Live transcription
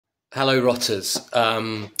Hello, Rotters.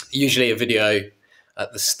 Usually a video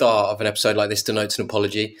at the start of an episode like this denotes an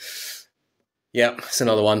apology. Yeah, it's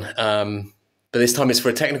another one. But this time it's for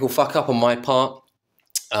a technical fuck-up on my part.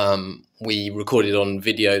 We recorded on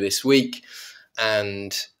video this week,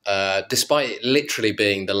 and despite it literally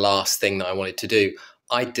being the last thing that I wanted to do,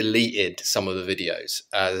 I deleted some of the videos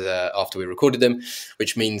after we recorded them,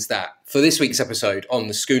 which means that for this week's episode on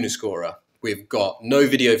the Schooner Scorer, we've got no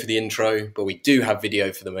video for the intro, but we do have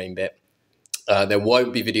video for the main bit. There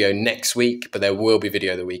won't be video next week, but there will be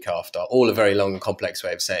video the week after. All a very long and complex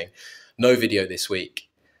way of saying no video this week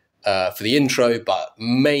for the intro, but the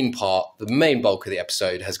main bulk of the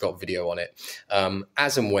episode has got video on it.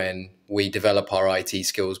 As and when we develop our IT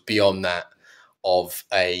skills beyond that of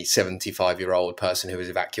a 75-year-old person who was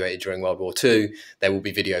evacuated during World War II, there will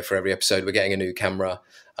be video for every episode. We're getting a new camera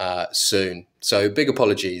soon. So big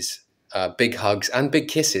apologies. Big hugs and big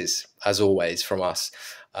kisses, as always, from us.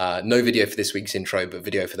 No video for this week's intro, but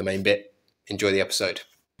video for the main bit. Enjoy the episode.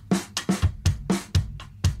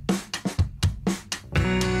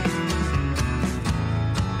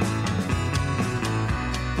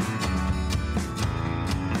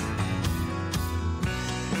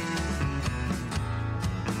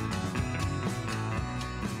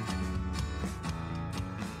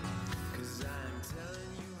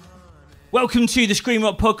 Welcome to the Screen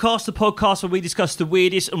Rock Podcast, the podcast where we discuss the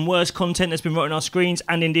weirdest and worst content that's been written on our screens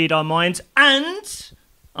and indeed our minds. And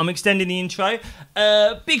I'm extending the intro.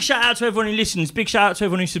 Big shout out to everyone who listens. Big shout out to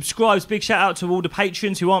everyone who subscribes. Big shout out to all the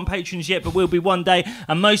patrons who aren't patrons yet but will be one day.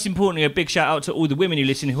 And most importantly, a big shout out to all the women who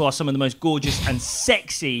listen, who are some of the most gorgeous and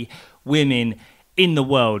sexy women in the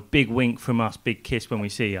world. Big wink from us. Big kiss when we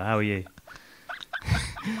see you. How are you?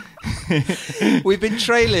 We've been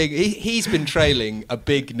trailing. He's been trailing a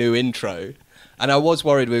big new intro, and I was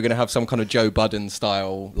worried we were going to have some kind of Joe Budden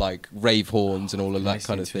style, like rave horns and all of that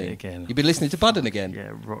kind of thing. You've been listening to Budden again? Yeah,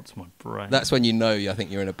 it rots my brain. That's when you know I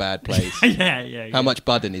think you're in a bad place. yeah. How much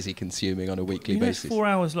Budden is he consuming on a weekly basis? It's 4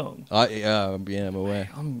 hours long. Yeah, I'm aware.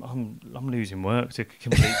 I'm losing work to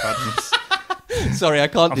complete Budden's. Sorry, I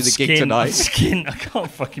can't do the gig tonight. I can't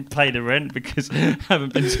fucking pay the rent because I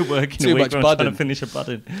haven't been to work in Too a week. much I'm Budden. trying to finish a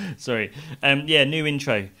Budden. Sorry. Yeah, new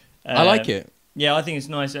intro. I like it. Yeah, I think it's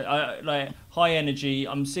nice. Like high energy.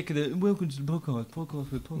 I'm sick of the welcome to the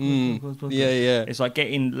podcast. Yeah. It's like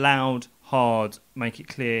getting loud, hard, make it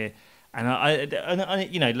clear. And I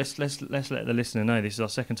you know, let's let the listener know this is our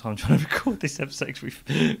second time trying to record this episode.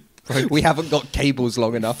 We haven't got cables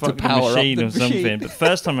long enough to power up the machine. Something. But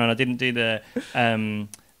first time around, I didn't do the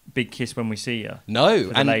big kiss when we see you. No,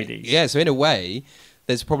 for the ladies. Yeah, so in a way,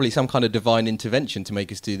 there's probably some kind of divine intervention to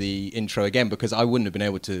make us do the intro again, because I wouldn't have been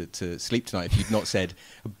able to sleep tonight if you'd not said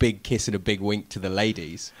a big kiss and a big wink to the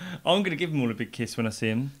ladies. I'm going to give them all a big kiss when I see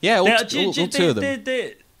them. Yeah, all two of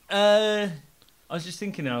them. I was just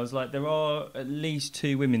thinking, I was like, there are at least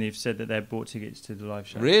 2 women who've said that they've bought tickets to the live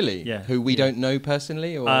show. Really? Yeah. Who we don't know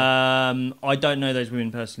personally? Or? I don't know those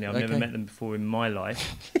women personally. I've never met them before in my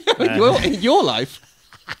life. In your life?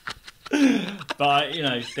 But, you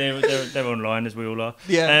know, they're online, as we all are.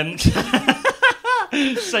 Yeah.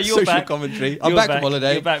 So you're Social back. commentary. I'm back from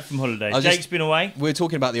holiday. You're back from holiday. Jake's been away. We're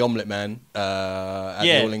talking about the Omelette Man at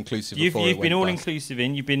the All-Inclusive before You've been All-Inclusive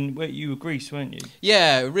in. You were Greece, weren't you?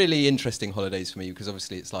 Yeah, really interesting holidays for me, because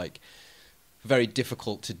obviously it's like very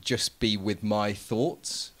difficult to just be with my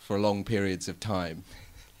thoughts for long periods of time.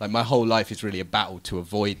 Like my whole life is really a battle to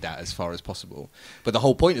avoid that as far as possible. But the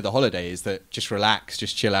whole point of the holiday is that just relax,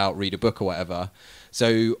 just chill out, read a book or whatever.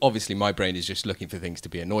 So obviously my brain is just looking for things to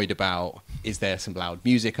be annoyed about. Is there some loud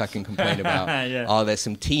music I can complain about? Yeah. Are there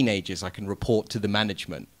some teenagers I can report to the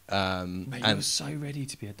management? Mate, you're so ready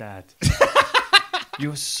to be a dad.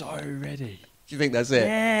 You're so ready. Do you think that's it?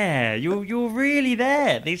 Yeah, you're really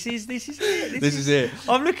there. This is it. This is it.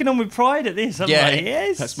 I'm looking on with pride at this. I'm like,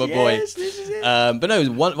 yes, that's my boy. This is it. But no, it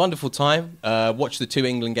was a wonderful time. Watched the 2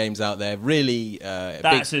 England games out there. Really,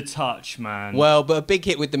 that's a touch, man. Well, but a big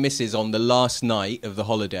hit with the missus on the last night of the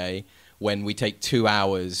holiday, when we take 2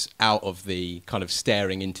 hours out of the kind of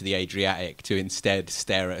staring into the Adriatic to instead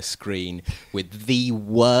stare at a screen with the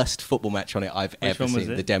worst football match on it I've ever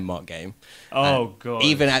seen, the Denmark game. Oh, God.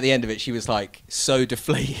 Even at the end of it, she was like so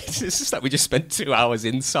deflated. It's just like we just spent 2 hours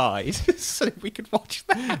inside so that we could watch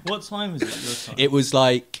that. What time was it your time? It was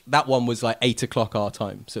like, that one was like 8 o'clock our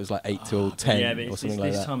time. So it was like 8 till 10 or something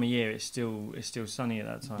like that. This time of year, it's still sunny at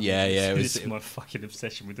that time. Yeah. This is my fucking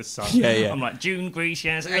obsession with the sun. Yeah. I'm like, June, Greece,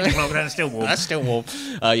 yes, 8 o'clock, That's still warm. That's still warm.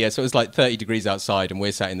 Yeah, so it was like 30 degrees outside, and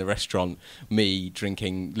we're sat in the restaurant, me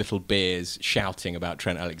drinking little beers, shouting about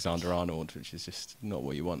Trent Alexander-Arnold, which is just not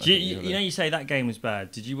what you want. You know, you say that game was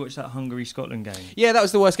bad. Did you watch that Hungary-Scotland game? Yeah, that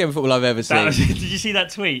was the worst game of football I've ever seen. Did you see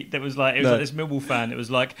that tweet? That was like, it was like this Millwall fan. It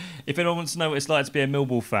was like, if anyone wants to know what it's like to be a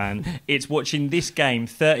Millwall fan, it's watching this game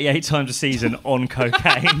 38 times a season on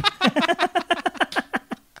cocaine.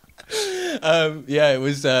 Yeah, it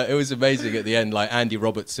was amazing at the end. Like Andy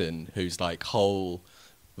Robertson, whose like whole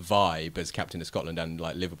vibe as captain of Scotland and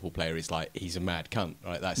like Liverpool player is like he's a mad cunt,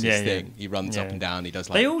 right? That's his thing. He runs up and down. He does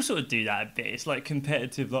like. They all sort of do that a bit. It's like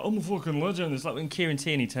competitive. Like I'm a fucking legend. It's like when Kieran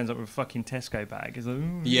Tierney turns up with a fucking Tesco bag. It's like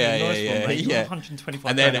nice one, mate. You're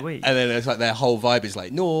 125 pound a week. And then it's like their whole vibe is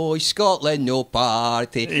like no Scotland, no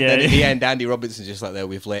party. Yeah, then at the end, Andy Robertson's just like there.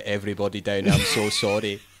 We've let everybody down. I'm so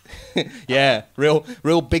sorry. Yeah,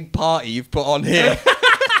 real big party you've put on here.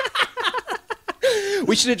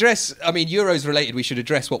 We should address, I mean, Euros related, we should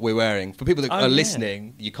address what we're wearing. For people that are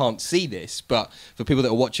listening, you can't see this, but for people that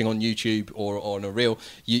are watching on YouTube or on a reel,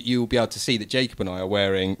 you'll be able to see that Jacob and I are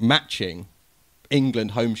wearing matching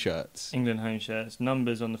England home shirts. England home shirts,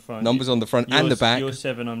 numbers on the front. Numbers on the front and the back. You're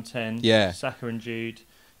 7, I'm 10. Yeah. Saka and Jude,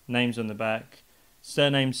 names on the back.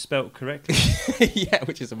 Surnames spelt correctly. Yeah,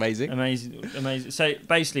 which is amazing. Amazing. So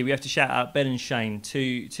basically, we have to shout out Ben and Shane,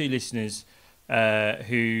 two listeners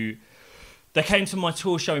who they came to my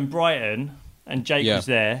tour show in Brighton, and Jake was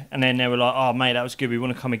there, and then they were like, "Oh mate, that was good. We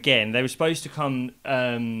want to come again." They were supposed to come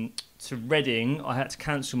to Reading. I had to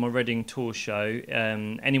cancel my Reading tour show.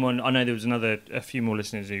 Anyone? I know there was a few more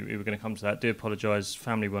listeners who were going to come to that. Do apologise.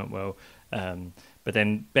 Family weren't well. But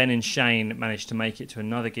then Ben and Shane managed to make it to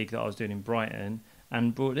another gig that I was doing in Brighton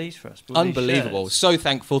and brought these for us. Unbelievable. So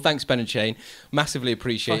thankful. Thanks, Ben and Shane. Massively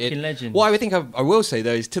appreciated. Fucking legend. What I think I will say,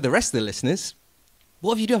 though, is to the rest of the listeners,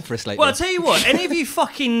 what have you done for us lately? Well, I'll tell you what, any of you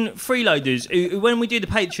fucking freeloaders, who, when we do the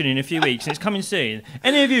Patreon in a few weeks, and it's coming soon,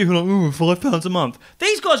 any of you who are like, £5 a month,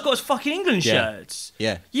 these guys got us fucking England shirts.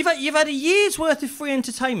 Yeah. You've had a year's worth of free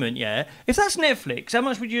entertainment, yeah? If that's Netflix, how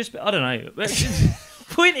much would you spend? I don't know.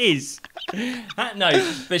 Point is,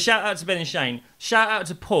 no, but shout out to Ben and Shane. Shout out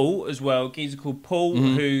to Paul as well, a geezer called Paul,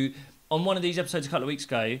 who, on one of these episodes a couple of weeks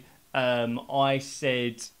ago, I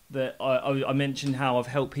said that I mentioned how I've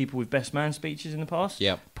helped people with best man speeches in the past.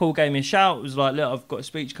 Yeah. Paul gave me a shout, was like, look, I've got a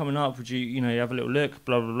speech coming up, would you have a little look,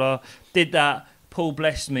 blah, blah, blah. Did that. Paul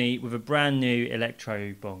blessed me with a brand new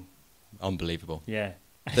electro bong. Unbelievable. Yeah.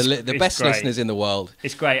 The best great. listeners in the world.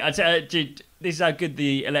 It's great. This is how good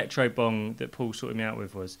the electro bong that Paul sorted me out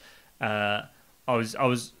with was. I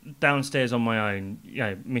was downstairs on my own,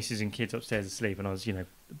 missus and kids upstairs asleep, and I was,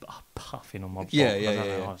 puffing on my bong.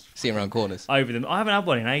 Yeah. Seeing around corners. Over them. I haven't had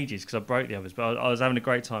one in ages because I broke the others, but I was having a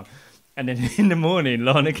great time. And then in the morning,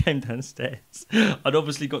 Lana came downstairs. I'd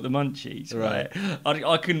obviously got the munchies, right?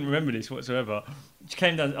 I couldn't remember this whatsoever. She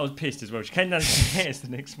came down. I was pissed as well. She came downstairs the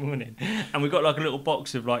next morning, and we got like a little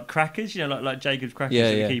box of like crackers, like Jacob's crackers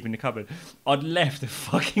that we keep in the cupboard. I'd left a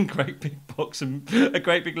fucking great big box and a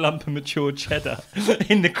great big lump of mature cheddar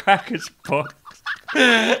in the crackers box.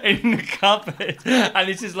 In the cupboard, and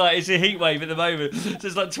it's a heat wave at the moment, so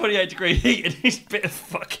it's like 28 degree heat, and this bit of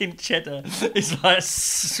fucking cheddar is like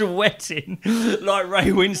sweating like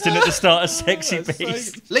Ray Winston at the start of Sexy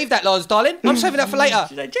Beast. Leave that, Lars, darling. I'm saving that for later.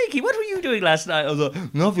 She's like, Jakey, what were you doing last night? I was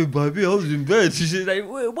like, nothing, baby, I was in bed. She's like,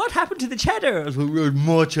 what happened to the cheddar? I was like,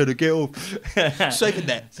 more cheddar, get off. Saving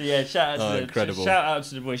that. So yeah, shout out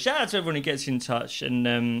to the boys. Shout out to everyone who gets in touch, and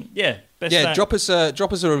drop us a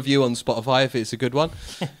review on Spotify if it's a good one.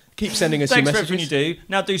 Keep sending us your messages. Thanks for everything you do.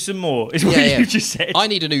 Now do some more. Is what you just said. I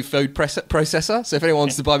need a new food processor, so if anyone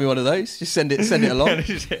wants to buy me one of those, just send it along.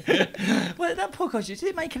 Well, that podcast, did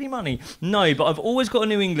it make any money? No, but I've always got a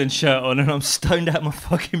New England shirt on, and I'm stoned out my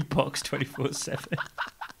fucking box 24/7.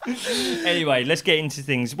 Anyway, let's get into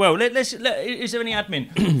things. Well, is there any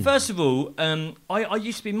admin? First of all, I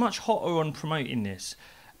used to be much hotter on promoting this.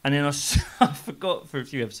 And then I forgot for a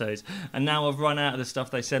few episodes, and now I've run out of the stuff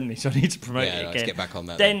they send me, so I need to promote it again. Let's get back on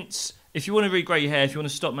that. Dents. If you want to regrow your hair, if you want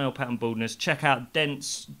to stop male pattern baldness, check out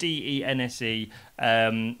Dents, Dense.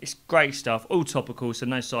 It's great stuff, all topical, so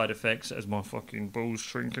no side effects as my fucking balls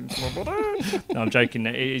shrink into my body. No, I'm joking.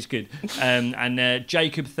 It is good. And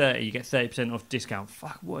Jacob 30, you get 30% off discount.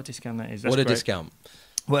 Fuck, what a discount that is. That's what a great. discount.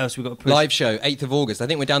 What else we got to push? Live show, 8th of August. I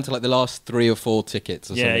think we're down to like the last 3 or 4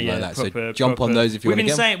 tickets or something like that. So jump on those if you want to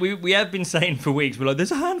get them. We have been saying for weeks, we're like,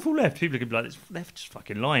 there's a handful left. People are going to be like, they're just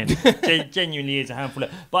fucking lying. Genuinely is a handful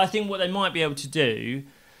left. But I think what they might be able to do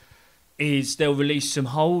is they'll release some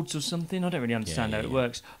holds or something. I don't really understand how it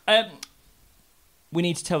works. We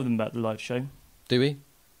need to tell them about the live show. Do we?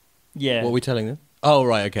 Yeah. What are we telling them? Oh,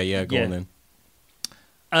 right, okay, yeah, go on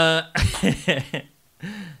then.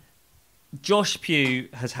 Josh Pugh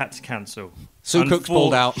has had to cancel. Sue Cook's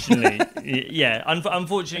pulled out.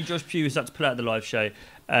 Unfortunately, Josh Pugh has had to pull out the live show.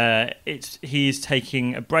 He is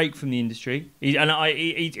taking a break from the industry. He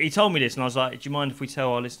told me this, and I was like, "Do you mind if we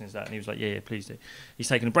tell our listeners that?" And he was like, "Yeah, please do." He's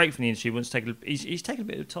taking a break from the industry. He wants to take he's taking a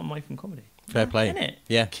bit of time away from comedy. Fair play, isn't it?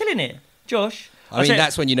 Yeah, killing it, Josh. I mean,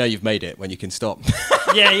 that's when you know you've made it, when you can stop.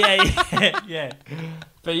 yeah.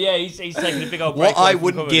 But yeah, he's taking a big old break. What I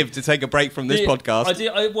wouldn't give to take a break from this podcast.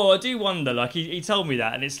 I do wonder, like, he told me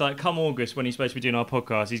that, and it's like, come August, when he's supposed to be doing our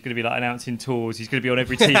podcast, he's going to be like announcing tours, he's going to be on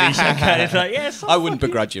every TV show. And it's like, yes. I wouldn't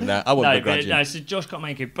begrudge him that. No, so Josh can't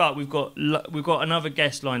make it, but we've got another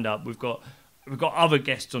guest lined up. We've got other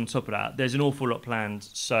guests on top of that. There's an awful lot planned,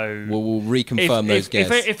 so we'll reconfirm those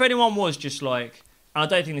guests. If anyone was just like, and I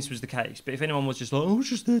don't think this was the case, but if anyone was just like, I was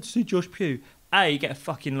just there to see Josh Pugh, A, get a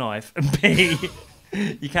fucking life, and B,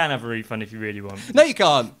 you can have a refund if you really want. No, you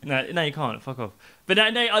can't. No, you can't. Fuck off. But no,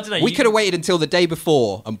 I don't know. We could have waited until the day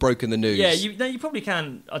before and broken the news. Yeah, you probably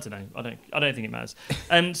can. I don't know. I don't think it matters.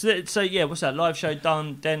 So yeah, what's that? Live show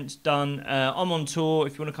done. Dent's done. I'm on tour.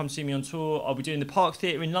 If you want to come see me on tour, I'll be doing the Park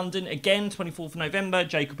Theatre in London again, 24th of November.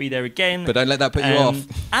 Jake will be there again. But don't let that put you off.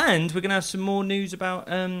 And we're gonna have some more news about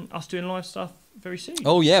us doing live stuff very soon.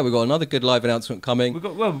 Oh yeah, we've got another good live announcement coming. We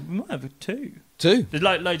might have two. There's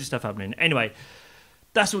loads of stuff happening. Anyway,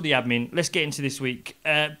 that's all the admin. Let's get into this week.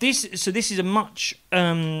 This is a much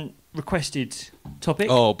requested topic.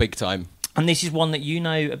 Oh, big time. And this is one that you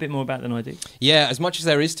know a bit more about than I do. Yeah, as much as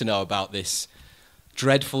there is to know about this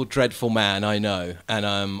dreadful, dreadful man, I know. And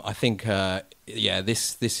I think,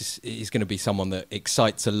 this is going to be someone that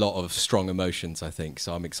excites a lot of strong emotions, I think.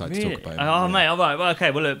 So I'm excited to talk about him. Oh, mate, all right. Well,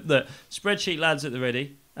 okay, well, look, spreadsheet lads at the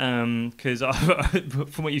ready. Because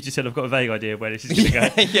from what you just said, I've got a vague idea of where this is going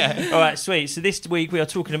to go. Yeah. All right, sweet. So this week we are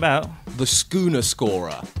talking about the Schooner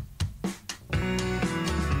Scorer.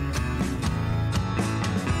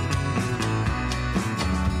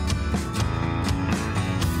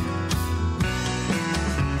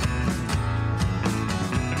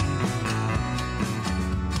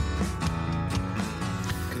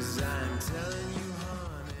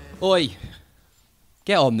 Oi,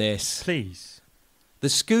 get on this. Please. The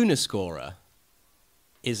Schooner Scorer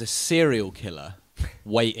is a serial killer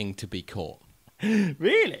waiting to be caught.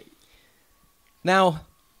 Really? Now,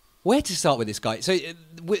 where to start with this guy? So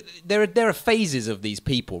there are phases of these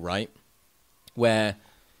people, right? Where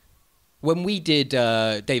when we did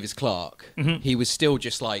Davis Clark, he was still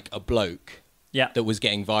just like a bloke that was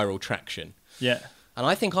getting viral traction. Yeah. And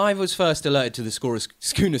I think I was first alerted to the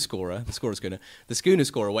Schooner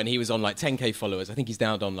Scorer when he was on like 10k followers. I think he's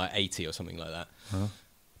down on like 80 or something like that. Huh?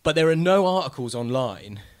 But there are no articles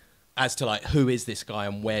online as to like who is this guy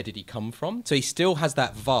and where did he come from. So he still has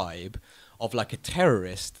that vibe of like a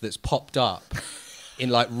terrorist that's popped up in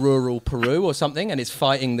like rural Peru or something and is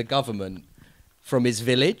fighting the government from his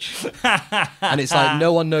village. And it's like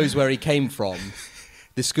no one knows where he came from.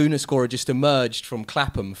 The Schooner Scorer just emerged from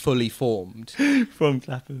Clapham, fully formed. From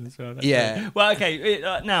Clapham as well. Yeah. Right. Well, okay.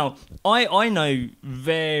 Now, I know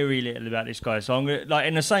very little about this guy, so I'm gonna, like,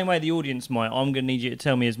 in the same way the audience might, I'm going to need you to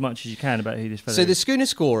tell me as much as you can about who this fellow is. So the Schooner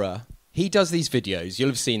Scorer, he does these videos. You'll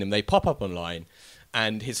have seen them. They pop up online.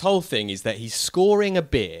 And his whole thing is that he's scoring a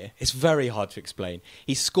beer. It's very hard to explain.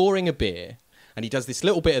 He's scoring a beer. And he does this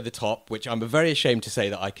little bit at the top, which I'm very ashamed to say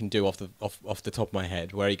that I can do off the top of my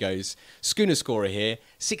head, where he goes, Schooner Scorer here,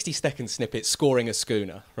 60-second snippet, scoring a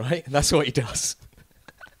schooner, right? That's what he does.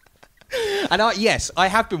 And I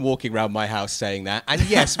have been walking around my house saying that. And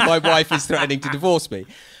yes, my wife is threatening to divorce me.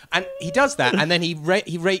 And he does that, and then he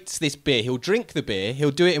rates this beer. He'll drink the beer,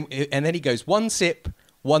 he'll do it, and then he goes, one sip,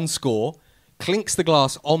 one score, clinks the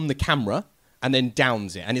glass on the camera, and then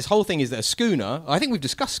downs it. And his whole thing is that a schooner, I think we've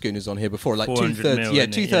discussed schooners on here before, like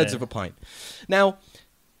two-thirds of a pint. Now,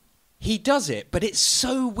 he does it, but it's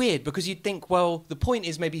so weird because you'd think, well, the point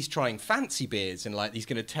is maybe he's trying fancy beers and like he's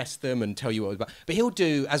going to test them and tell you what it's about. But he'll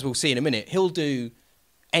do, as we'll see in a minute, he'll do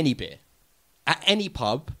any beer. At any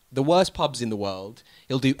pub, the worst pubs in the world,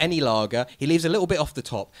 he'll do any lager. He leaves a little bit off the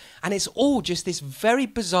top. And it's all just this very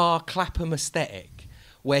bizarre Clapham aesthetic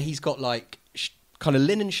where he's got like kind of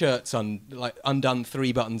linen shirts undone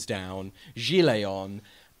 3 buttons down, gilet on,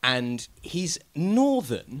 and he's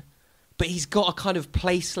northern, but he's got a kind of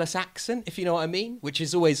placeless accent, if you know what I mean, which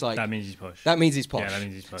is always like... That means he's posh. That means he's posh. Yeah, that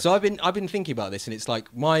means he's posh. So I've been thinking about this, and it's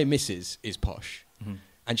like, my missus is posh,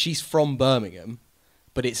 and she's from Birmingham,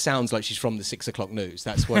 but it sounds like she's from the 6 o'clock news.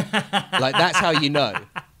 That's what... like, that's how you know.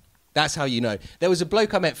 That's how you know. There was a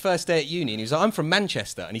bloke I met first day at uni, and he was like, I'm from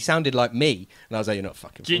Manchester, and he sounded like me. And I was like, you're not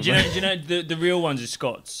fucking Do you know the real ones are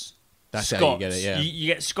Scots? That's Scots. how you get it, yeah. You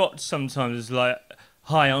get Scots sometimes, it's like,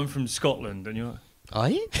 hi, I'm from Scotland, and you're like... Are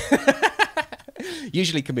you?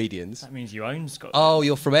 Usually comedians. That means you own Scotland. Oh,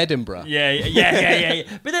 you're from Edinburgh. Yeah.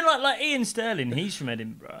 But then, like Ian Sterling, he's from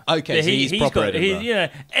Edinburgh. Okay, But so he's proper Edinburgh.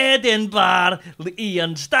 Edinburgh,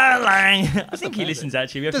 Ian Sterling. I think he listens,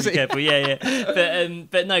 actually. We have to be careful. Yeah.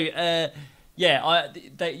 But no, you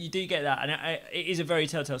do get that, and it is a very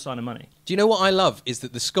telltale sign of money. Do you know what I love? Is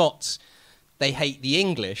that the Scots, they hate the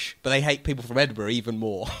English, but they hate people from Edinburgh even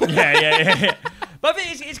more. Yeah. But I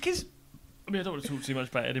think it's because... I mean, I don't want to talk too much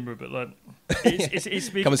about Edinburgh, but like, it's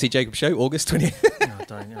Come and see Jacob's show, August 20th. No, I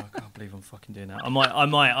don't. I can't believe I'm fucking doing that. I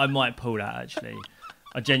might pull that, actually.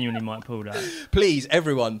 I genuinely might pull that. Please,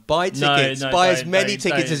 everyone, buy tickets. Buy as many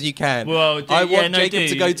tickets as you can. Well, I want Jacob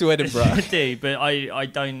to go to Edinburgh. I do, but I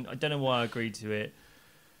don't know why I agreed to it.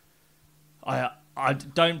 I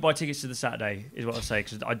don't buy tickets to the Saturday, is what I say,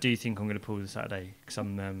 because I do think I'm going to pull the Saturday because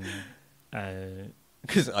I'm.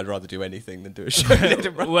 Because I'd rather do anything than do a show in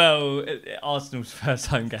Edinburgh. Well, Arsenal's first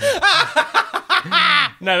home game.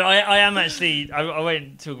 No, I am actually. I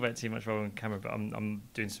won't talk about it too much while on camera, but I'm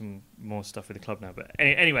doing some more stuff with the club now. But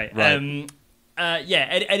anyway, right.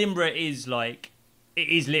 Edinburgh is like, it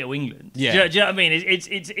is Little England. Yeah. Do you know what I mean?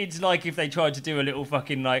 It's like if they tried to do a little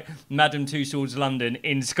fucking like Madame Tussauds London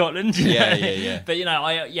in Scotland. Yeah. But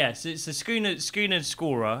so it's a Schooner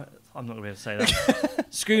Scorer. I'm not going to be able to say that.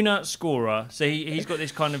 Schooner Scorer. So he's got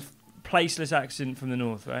this kind of placeless accent from the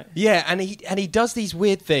north, right? Yeah, and he does these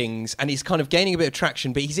weird things, and he's kind of gaining a bit of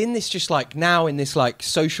traction, but he's in this just like now in this like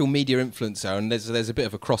social media influencer, and there's a bit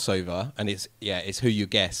of a crossover, and it's who you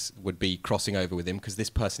guess would be crossing over with him, because this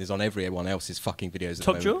person is on everyone else's fucking videos at the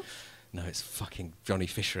moment. Top Jaw? No, it's fucking Johnny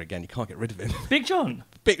Fisher again. You can't get rid of him. Big John?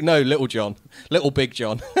 Little John. Little Big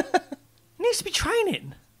John. He needs to be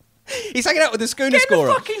training. He's hanging out with the Schooner Scorer. Get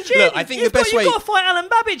in the fucking gym. Look, I think the best way... You've got to fight Alan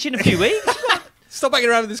Babbage in a few weeks. Stop hanging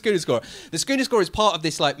around with the Schooner Scorer. The Schooner Scorer is part of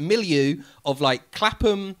this like milieu of like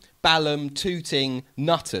Clapham, Balham, Tooting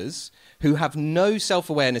nutters who have no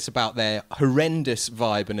self-awareness about their horrendous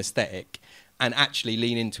vibe and aesthetic and actually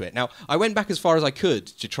lean into it. Now, I went back as far as I could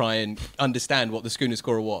to try and understand what the Schooner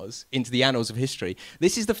Scorer was into the annals of history.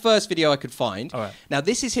 This is the first video I could find. All right. Now,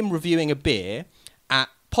 this is him reviewing a beer at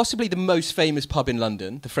possibly the most famous pub in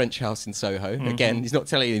London, the French House in Soho. Mm-hmm. Again, he's not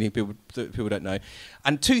telling you anything people don't know.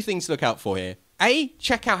 And two things to look out for here. A,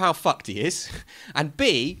 check out how fucked he is. And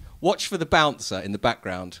B, watch for the bouncer in the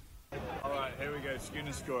background. All right, here we go.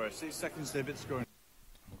 Schooner Scorer. 6 seconds snippet scoring.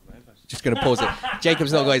 Just going to pause it.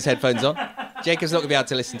 Jacob's not got his headphones on. Jacob's not going to be able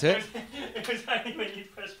to listen to it. It was only when you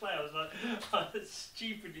press play, I was like, oh, that's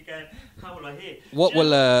stupidly going, how will I hear? What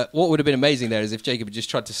would have been amazing there is if Jacob had just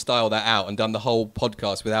tried to style that out and done the whole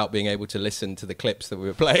podcast without being able to listen to the clips that we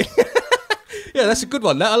were playing. Yeah, that's a good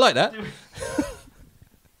one. I like that.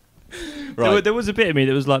 Right. There was a bit of me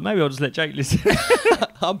that was like, maybe I'll just let Jake listen.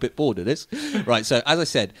 I'm a bit bored of this. Right, so as I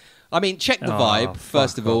said, I mean, check the vibe,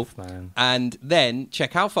 first of all, man. And then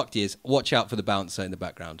check how fucked he is. Watch out for the bouncer in the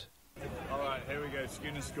background. All right, here we go.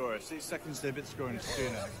 Schooner Scorer. 6 seconds snippet scoring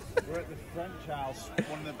Schooner. We're at the French House,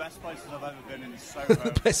 one of the best places I've ever been in Soho.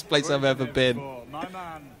 The best place I've ever been. Before. My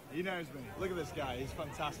man, he knows me. Look at this guy. He's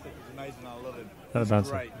fantastic. He's amazing. I love him. That's He's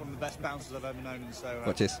bouncer. great. One of the best bouncers I've ever known in Soho.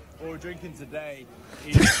 Watch this. What we're drinking today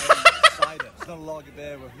is a cider. It's not a lager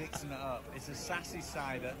beer. We're mixing it up. It's a sassy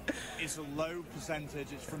cider. It's a low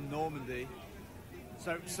percentage. It's from Normandy.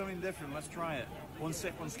 So something different. Let's try it. One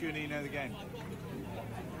sip, one schooner. You know the game.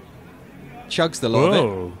 Chugs the lot of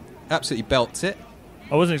Whoa. it. Absolutely belts it.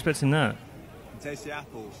 I wasn't expecting that. Taste the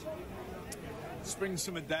apples. Spring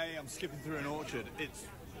summer day. I'm skipping through an orchard. It's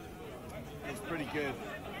pretty good.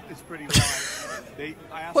 It's pretty light.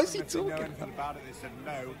 I asked What's them he if they know talking anything about it. They said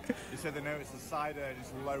no. They said they know it's a cider and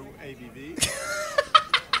it's low ABV.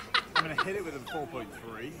 I'm going to hit it with a 4.3.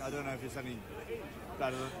 I don't know if it's any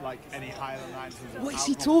better, like any higher than that. What is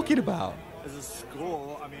he talking about? As a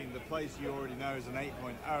score, I mean, the place you already know is an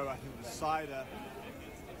 8.0. I think the cider,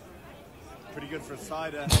 pretty good for a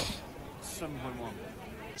cider, 7.1.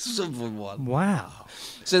 7.1. Wow.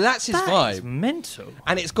 So that's his That vibe. is mental.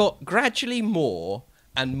 And it's got gradually more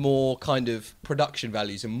and more kind of production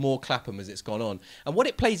values and more Clapham as it's gone on. And what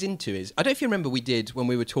it plays into is, I don't know if you remember we did when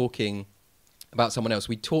we were talking about someone else,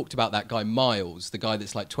 we talked about that guy Miles, the guy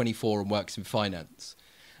that's like 24 and works in finance.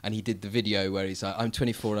 And he did the video where he's like, I'm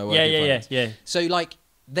 24 and I work in finance. Yeah. So like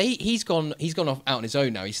he's gone off out on his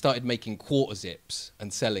own now. He started making quarter zips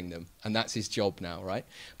and selling them, and that's his job now, right?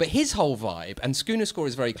 But his whole vibe, and Schooner Scorer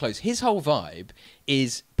is very close, his whole vibe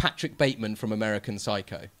is Patrick Bateman from American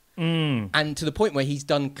Psycho. And to the point where he's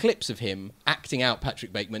done clips of him acting out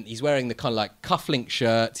Patrick Bateman. He's wearing the kind of like cufflink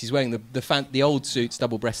shirts. He's wearing the old suits,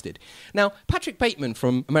 double-breasted. Now, Patrick Bateman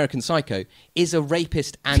from American Psycho is a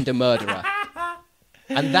rapist and a murderer.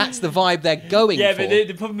 And that's the vibe they're going for. Yeah, but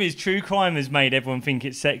the problem is true crime has made everyone think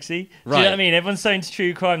it's sexy. Do you know what I mean? Everyone's so into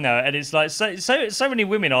true crime now, and it's like so many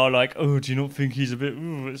women are like, oh, do you not think he's a bit?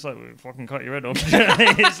 Ooh, it's like fucking cut your head off. Do you know what I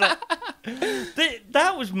mean? It's like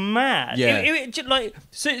that was mad. Yeah.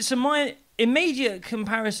 So my immediate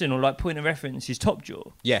comparison or like point of reference is Top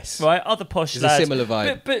Jaw. Yes. Right. Other posh It's lads. a similar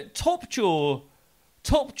vibe. But Top Jaw,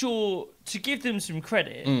 to give them some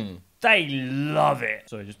credit. They love it.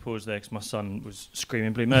 Sorry, just pause there because my son was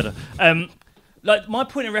screaming blue murder. Like my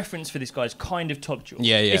point of reference for this guy is kind of Top Jaw.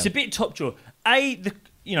 Yeah. It's a bit Top Jaw.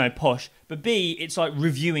 Posh, but B, it's like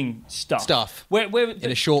reviewing stuff. Where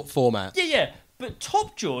in a short format. Yeah. But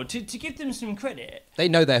Top Jaw, to give them some credit, They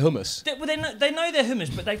know their hummus. they know their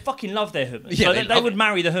hummus, but they fucking love their hummus. Yeah, Like, they would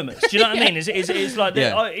marry the hummus. Do you know what I mean? It's like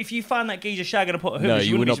if you found that geezer shagging a pot of hummus, No,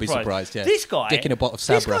 you would wouldn't not be surprised. Yeah. This guy, dick in a pot of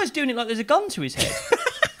this Sabra. guy's doing it like there's a gun to his head.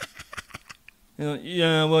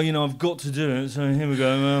 Yeah, well, I've got to do it, so here we go.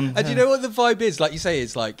 And do you know what the vibe is? Like you say,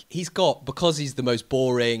 it's like because he's the most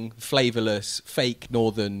boring, flavourless, fake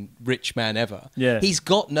northern rich man ever. Yeah. He's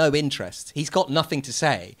got no interest. He's got nothing to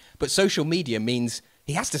say. But social media means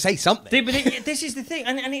he has to say something. But this is the thing,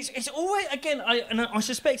 and it's always again. I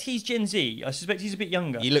suspect he's Gen Z. I suspect he's a bit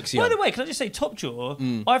younger. He looks young. By the way, can I just say, Top Jaw?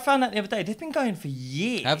 I found out the other day they've been going for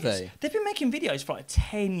years. Have they? They've been making videos for like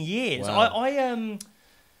 10 years. Wow.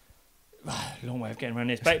 Long way of getting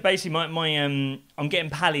around this. Basically, I'm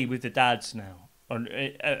getting pally with the dads now.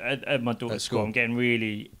 At my daughter's school, I'm getting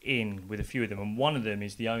really in with a few of them, and one of them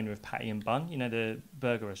is the owner of Patty and Bun, the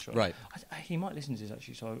burger restaurant. Right. He might listen to this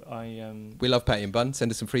actually, so We love Patty and Bun.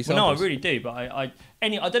 Send us some free samples. Well, no, I really do, but I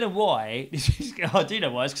don't know why. I do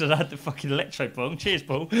know why. It's because I had the fucking electro bong. Cheers,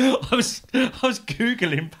 Paul. I was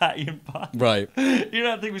googling Patty and Bun. Right. You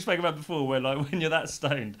know that thing we spoke about before, where like when you're that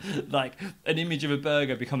stoned, like an image of a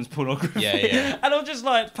burger becomes pornography. Yeah. And I'm just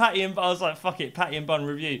like Patty and I was like, fuck it, Patty and Bun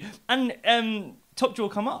review, and Top Jaw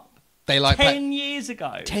come up. They like 10 years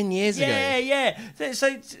ago. 10 years ago. Yeah.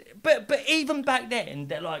 But even back then,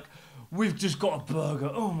 they're like, we've just got a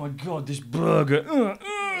burger. Oh my god, this burger. And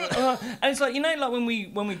it's like, like when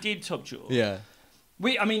we did Top Jaw. Yeah.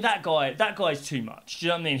 That guy's too much. Do you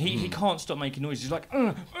know what I mean? He can't stop making noises. He's like,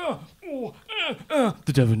 the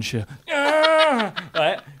Devonshire.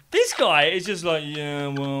 Right? This guy is just like, yeah,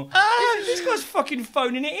 well, this guy's fucking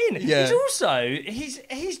phoning it in. Yeah. He's also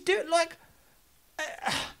he's doing like.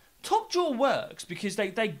 Top Jaw works because they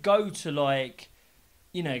go to like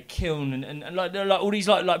Kiln and like all these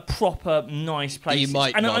like proper nice places. You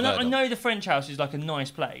might and not I know the French House is like a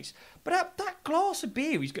nice place, but that glass of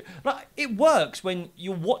beer is good. Like it works when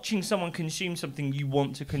you're watching someone consume something you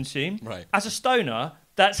want to consume. Right. As a stoner,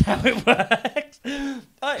 that's how it works.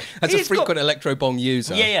 As a frequent electro bong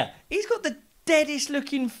user. Yeah. He's got the deadest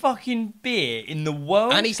looking fucking beer in the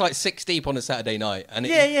world, and he's like 6 deep on a Saturday night, and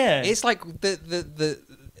it's like the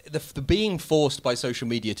being forced by social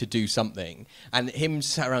media to do something, and him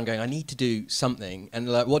sat around going, I need to do something, and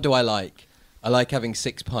like, what do I like? I like having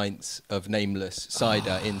 6 pints of nameless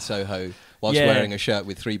cider in Soho whilst wearing a shirt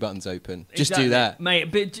with 3 buttons open. Just do that,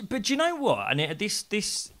 mate. But do you know what? And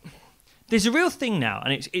this. There's a real thing now,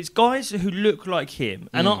 and it's guys who look like him,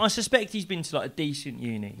 and I suspect he's been to like a decent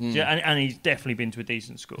uni, and he's definitely been to a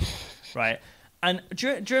decent school, right? And do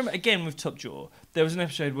you remember, again with Top Jaw, there was an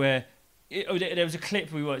episode where there was a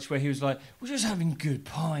clip we watched where he was like, we're just having good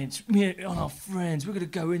pints, me and our friends, we're going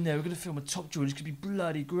to go in there, we're going to film a Top Jaw, it's going to be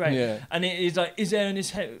bloody great. Yeah. And it's like, is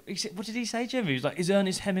Ernest, what did he say, Jim? He was like, is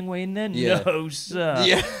Ernest Hemingway in there? Yeah. No, sir.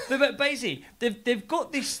 Yeah. But basically, they've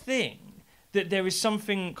got this thing that there is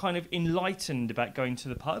something kind of enlightened about going to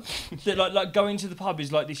the pub. That like going to the pub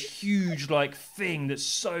is like this huge like thing that's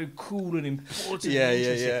so cool and important.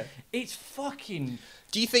 Yeah. It's fucking.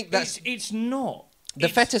 Do you think that's it's not the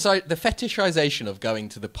fetishization of going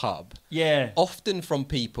to the pub? Yeah. Often from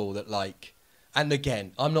people that like, and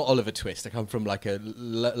again, I'm not Oliver Twist. I come from like a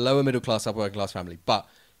lower middle class, upper working class family, but.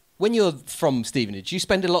 When you're from Stevenage, you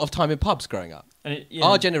spend a lot of time in pubs growing up. And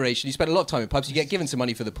Our generation, you spend a lot of time in pubs. You get given some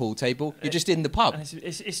money for the pool table. You're just in the pub. And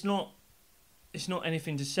it's not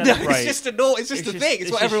anything to celebrate. No, it's just a thing.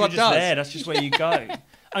 It's what everyone does. There. That's just where you go.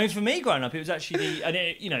 I mean, for me growing up, it was actually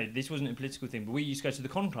this wasn't a political thing, but we used to go to the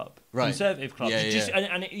con club, conservative club.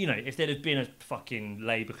 And if there'd have been a fucking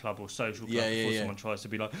Labour club or social club before someone tries to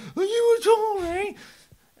be like, are you a Tory?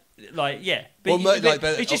 Like, yeah. But,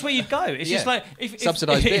 it's just where you'd go. It's just like...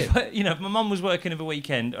 Subsidised beer. If my mum was working of a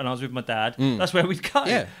weekend and I was with my dad, that's where we'd go.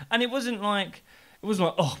 Yeah. And it wasn't like... It wasn't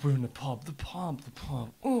like, oh, we're in the pub.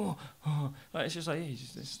 Oh. Like, it's just like, yeah,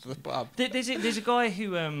 it's The pub. There's a guy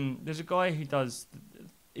who does.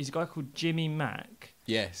 He's a guy called Jimmy Mack.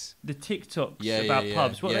 Yes. The TikToks about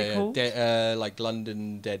pubs. What are they called? Like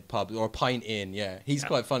London Dead Pub or a Pint Inn. Yeah, he's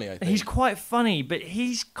quite funny. I think He's quite funny, but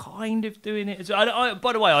he's kind of doing it as well.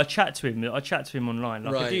 By the way, I chat to him online.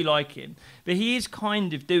 Like, I do like him, but he is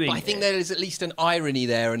kind of doing. But I think there is at least an irony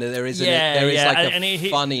there, and there is like a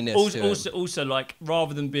funniness to it. Also, like,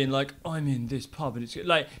 rather than being like, I'm in this pub, and it's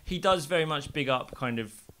like, he does very much big up kind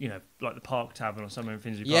of, you know, like the Park Tavern or somewhere in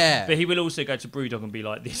Finsbury Park. Yeah. But he will also go to Brewdog and be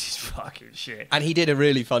like, this is fucking shit. And he did a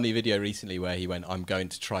really funny video recently where he went, I'm going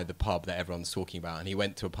to try the pub that everyone's talking about. And he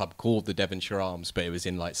went to a pub called the Devonshire Arms, but it was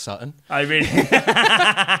in like Sutton. I really.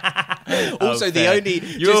 Also, the only.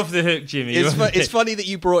 You're off the hook, Jimmy. It's funny that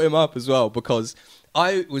you brought him up as well, because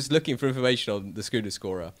I was looking for information on the Schooner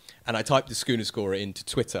Scorer, and I typed the Schooner Scorer into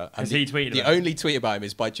Twitter. And he tweeted the only tweet about him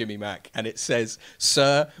is by Jimmy Mack, and it says,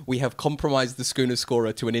 "Sir, we have compromised the Schooner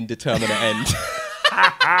Scorer to an indeterminate end."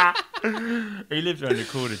 He lives around the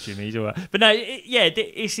corner, Jimmy. He's all right. But no,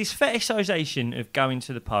 it's this fetishization of going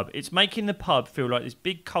to the pub. It's making the pub feel like this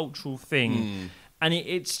big cultural thing, and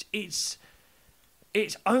it's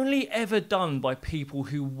only ever done by people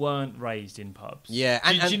who weren't raised in pubs. Yeah,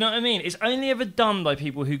 do you know what I mean? It's only ever done by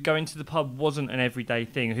people who going to the pub wasn't an everyday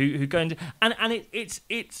thing. Who go into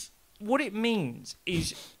it's what it means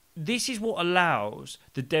is this is what allows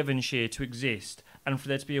the Devonshire to exist, and for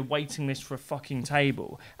there to be a waiting list for a fucking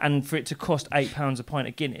table, and for it to cost £8 a pint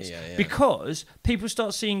of Guinness, because people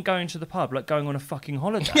start seeing going to the pub like going on a fucking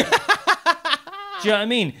holiday. Do you know what I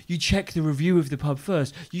mean? You check the review of the pub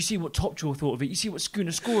first. You see what Top Drawer thought of it. You see what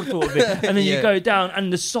Schooner Scorer thought of it. And then you go down,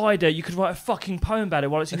 and the cider, you could write a fucking poem about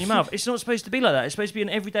it while it's in your mouth. It's not supposed to be like that. It's supposed to be an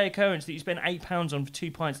everyday occurrence that you spend £8 on for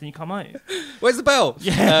 2 pints and you come home. Where's the bell? But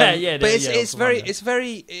it's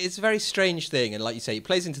a very strange thing, and like you say, it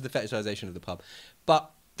plays into the fetishization of the pub.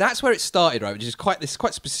 But that's where it started, right? Which is quite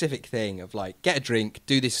specific thing of like, get a drink,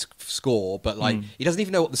 do this score, but like he doesn't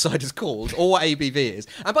even know what the cider's called or what ABV is.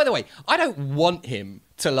 And by the way, I don't want him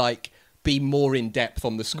to like be more in depth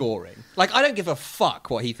on the scoring. Like, I don't give a fuck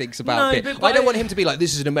what he thinks about beer. I don't want him to be like,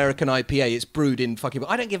 this is an American IPA, it's brewed in fucking.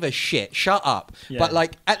 I don't give a shit. Shut up. Yeah. But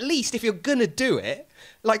like, at least if you're gonna do it,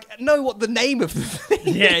 like, know what the name of the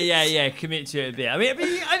thing is. Commit to it a bit. I mean,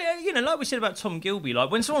 you know, like we said about Tom Gilby,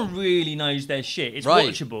 like, when someone really knows their shit, it's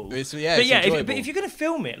watchable. But if you're going to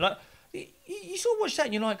film it, like, you sort of watch that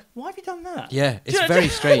and you're like, why have you done that? Yeah, it's very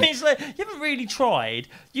strange. It's like, you haven't really tried.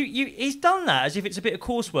 He's done that as if it's a bit of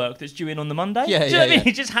coursework that's due in on the Monday. Yeah, Do you know what I mean?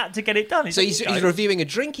 He just had to get it done. So he's reviewing a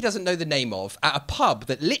drink he doesn't know the name of at a pub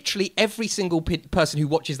that literally every single person who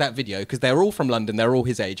watches that video, because they're all from London, they're all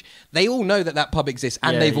his age, they all know that pub exists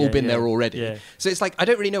and they've all been there already. Yeah. So it's like, I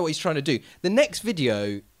don't really know what he's trying to do. The next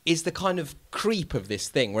video is the kind of creep of this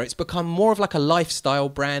thing where it's become more of like a lifestyle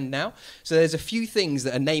brand now. So there's a few things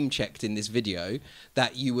that are name checked in this video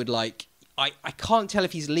that you would like, I can't tell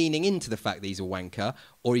if he's leaning into the fact that he's a wanker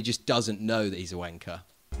or he just doesn't know that he's a wanker.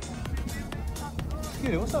 Excuse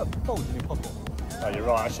me, what's that bulge in your pocket? Oh, you're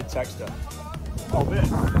right, I should text her. Oh, bit.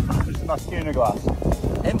 Just my Schooner glass.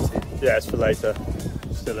 Empty? Yeah, it's for later.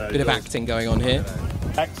 Still early. Bit of acting going on here.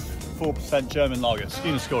 4% German lager,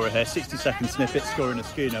 Schooner Scorer here, 60-second snippet, scoring a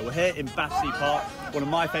schooner. We're here in Battersea Park, one of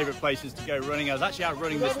my favourite places to go running. I was actually out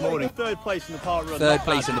running this morning. Third place in the park run. Third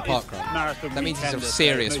place in the park run. Marathon that means he's a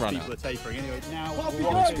serious runner. Most people are tapering. Anyway, now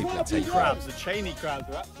most people are tapering. Crabs, the Cheney crabs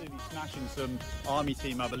are absolutely smashing some army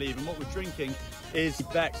team, I believe. And what we're drinking is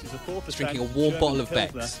Beck's. It's a 4%. Drinking a warm bottle of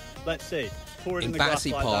Beck's. Let's see. Pour it in the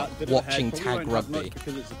Battersea Park, watching tag rugby.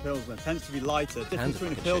 Because it's a Pilsner. It tends to be lighter. The difference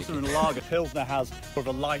between a Pilsner and a lager. Pilsner has more of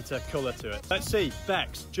a lighter colour to it. Let's see.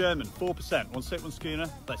 Beck's, German, 4%. One sip, one schooner.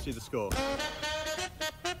 Let's see the score.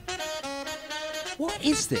 What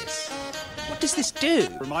is this? What does this do?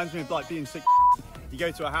 Reminds me of like being sick. You go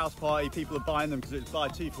to a house party, people are buying them because it's buy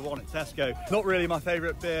 2 for 1 at Tesco. Not really my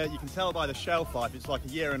favourite beer. You can tell by the shelf life it's like a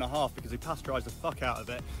year and a half because they pasteurise the fuck out of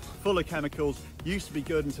it. Full of chemicals. Used to be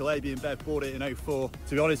good until AB and Bev bought it in 04.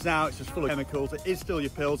 To be honest, now it's just full of chemicals. It is still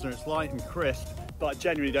your Pilsner. It's light and crisp, but I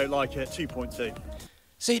genuinely don't like it. 2.2.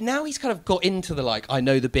 So now he's kind of got into the like, I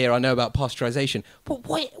know the beer, I know about pasteurisation. But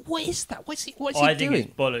what is that? What's he doing? I think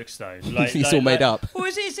it's bollocks though. Like, it's all made up. Well,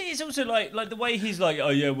 it's also like the way he's like, oh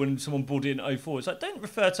yeah, when someone bought it in 04. It's like, don't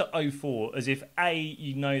refer to 04 as if A,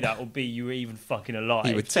 you know that, or B, you were even fucking alive.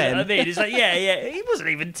 You were 10. You know what I mean? It's like, yeah, he wasn't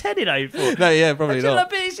even 10 in 04. No, yeah, probably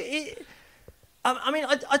not. I mean,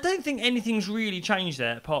 I don't think anything's really changed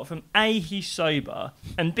there, apart from A, he's sober,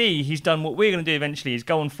 and B, he's done what we're going to do eventually, is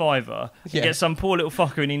go on Fiverr and get some poor little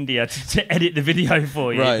fucker in India to edit the video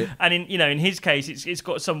for you. Right. And in his case, it's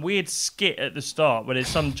got some weird skit at the start where there's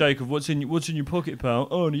some joke of what's in your pocket, pal?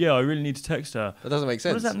 Oh yeah, I really need to text her. That doesn't make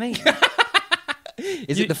sense. What does that mean?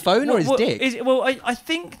 Is it the phone or his dick? I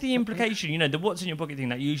think the implication, the what's in your pocket thing,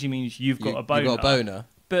 that usually means you've got a boner. You've got a boner.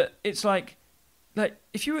 But it's like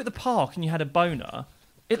if you were at the park and you had a boner,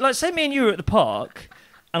 say me and you were at the park,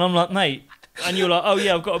 and I'm like, mate, and you're like, oh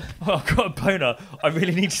yeah, I've got a boner. I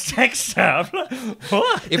really need to text her. I'm like,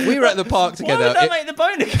 what? If we were at the park together, why would that make the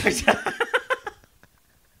boner go down?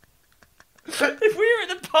 If we were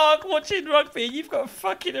at the park watching rugby and you've got a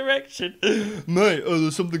fucking erection, mate,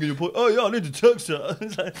 there's something in your pocket. Oh yeah, I need to text her.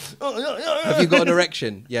 It's like, have you got an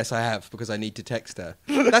erection? Yes, I have, because I need to text her.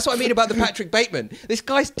 That's what I mean about the Patrick Bateman. This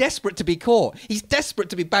guy's desperate to be caught. He's desperate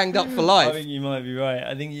to be banged up for life. I think you might be right.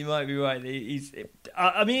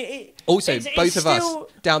 Both of us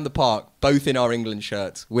down the park, both in our England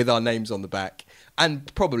shirts with our names on the back.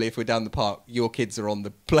 And probably if we're down the park, your kids are on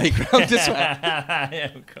the playground as well.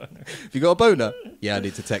 Yeah, God. Have you got a boner? Yeah, I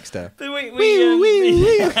need to text her. But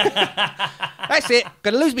That's it.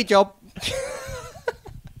 Gonna lose my job.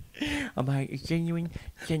 Oh, mate, it's genuine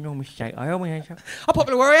mistake. I always. I'm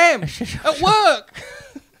popular where I am. At work.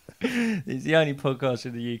 It's the only podcast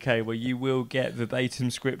in the UK where you will get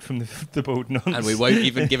verbatim script from the bald nonce. And we won't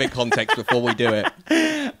even give it context before we do it.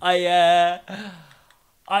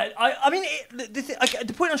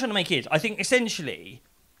 The point I'm trying to make is, I think essentially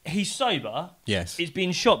he's sober. Yes. He's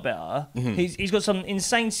been shot better. Mm-hmm. He's got some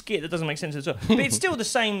insane skit that doesn't make sense at all. But it's still the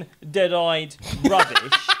same dead-eyed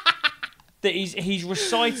rubbish that he's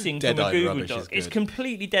reciting from a Google Doc. It's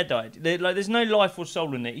completely dead-eyed. There's no life or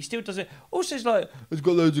soul in it. He still does it. Also, it's like, it's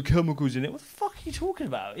got loads of chemicals in it. What the fuck are you talking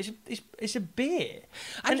about? It's a beer.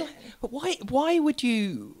 But why would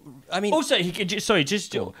you? I mean, also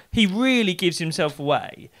he really gives himself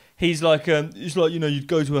away. He's like, it's like, you'd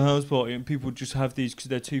go to a house party and people just have these because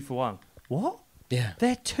they're 2 for 1. What? Yeah,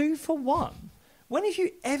 they're 2 for 1. When have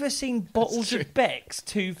you ever seen bottles of Beck's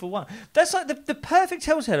 2 for 1? That's like the perfect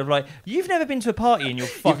telltale of like, you've never been to a party in your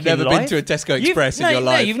fucking life. You've never been to a Tesco Express in your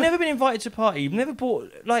life. No, you've never been invited to a party. You've never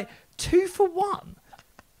bought, 2 for 1.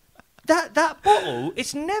 That bottle,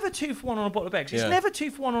 it's never 2 for 1 on a bottle of Beck's. It's never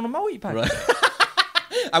 2 for 1 on a multi-pack. Right.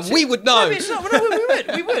 And we would know. No, it's not. No,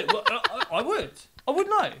 we would. Well, I would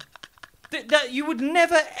know. That you would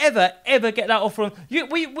never, ever get that offer on.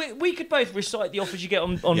 We could both recite the offers you get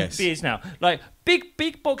on beers now. Like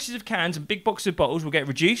big boxes of cans and big boxes of bottles will get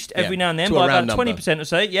reduced every now and then by about 20% or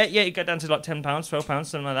so. Yeah, you go down to like £10, £12,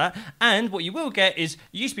 something like that. And what you will get is, it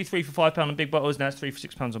used to be 3 for £5 on big bottles, now it's 3 for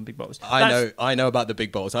 £6 on big bottles. I know about the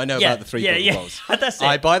big bottles. I know about the 3 bottle bottles. That's it.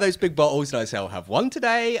 I buy those big bottles and I say I'll have one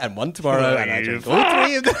today and one tomorrow, and I drink all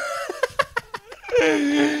 3 of them.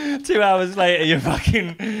 2 hours later, you're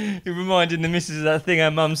reminding the missus of that thing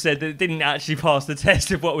her mum said that didn't actually pass the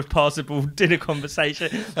test of what was passable dinner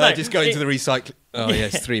conversation. Just going to the recycling. Oh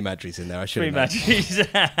yes, 3 Madries in there. I should have 3 Madries.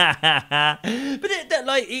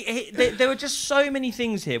 But there are just so many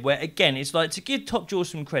things here where, again, it's like, to give Top Jaw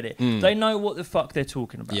some credit, they know what the fuck they're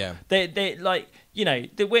talking about. Yeah. They like,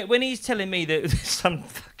 when he's telling me that some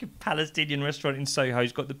fucking Palestinian restaurant in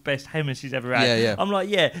Soho's got the best hummus he's ever had, yeah. I'm like,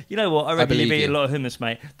 you know what? I reckon you've eaten a lot of hummus,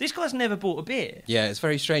 mate. This guy's never bought a beer. Yeah, it's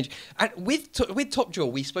very strange. And with Top Jaw,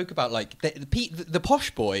 we spoke about like the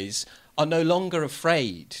posh boys are no longer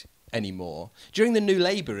afraid anymore. During the New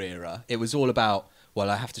Labour era, it was all about, well,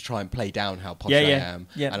 I have to try and play down how posh I am,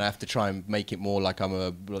 and I have to try and make it more like I'm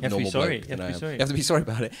a normal bloke. You have to be sorry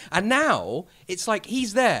about it. And now it's like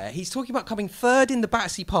he's there. He's talking about coming 3rd in the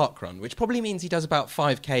Battersea Park Run, which probably means he does about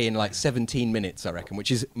 5k in like 17 minutes, I reckon,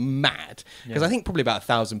 which is mad. Because I think probably about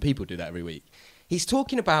 1,000 people do that every week. He's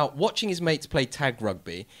talking about watching his mates play tag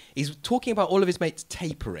rugby. He's talking about all of his mates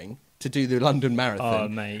tapering to do the London Marathon. Oh,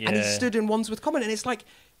 mate, And he stood in Wandsworth Common, and it's like,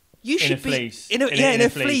 you should be in a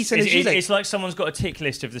fleece. And it's like someone's got a tick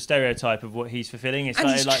list of the stereotype of what he's fulfilling. It's and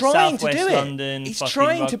like, he's like trying Southwest to do London. it. He's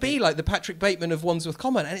trying to be like the Patrick Bateman of Wandsworth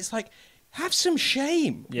Common, and it's like, have some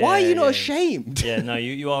shame. Yeah, why are you not ashamed? Yeah, no,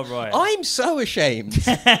 you are right. I'm so ashamed.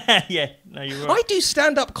 Yeah, no, you're right. I do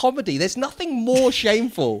stand-up comedy. There's nothing more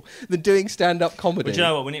shameful than doing stand-up comedy. But do you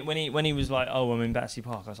know what? When he was like, oh, I'm in Battersea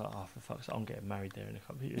Park, I was like, oh, for fuck's sake, I'm getting married there in a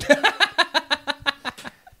couple of years.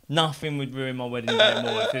 Nothing would ruin my wedding day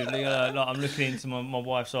more. If it, like I'm looking into my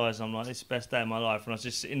wife's eyes, and I'm like, this is the best day of my life. And I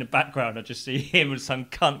just, in the background, I just see him with some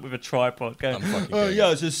cunt with a tripod going, oh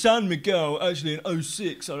yeah, it's a San Miguel, actually in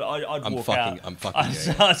 06. I'd walk out. I'm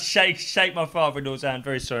fucking I'd shake my father-in-law's hand.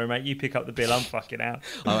 Very sorry, mate. You pick up the bill. I'm fucking out.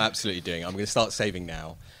 I'm absolutely doing it. I'm going to start saving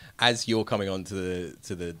now. As you're coming on to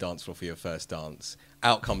the dance floor for your first dance,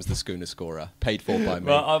 out comes the Schooner Scorer, paid for by me.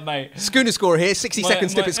 Well, mate. Schooner Scorer here, 60-second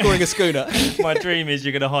snippet scoring a schooner. My dream is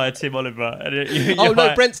you're going to hire Tim Oliver.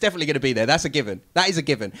 No, Brent's definitely going to be there. That's a given. That is a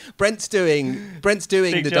given. Brent's doing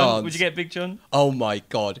Big the John, dance. would you get Big John? Oh my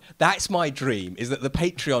God. That's my dream, is that the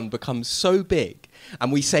Patreon becomes so big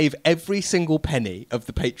and we save every single penny of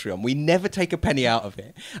the Patreon. We never take a penny out of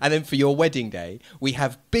it. And then for your wedding day, we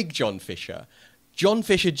have Big John Fisher, John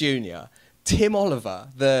Fisher Jr., Tim Oliver,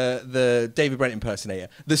 the David Brent impersonator,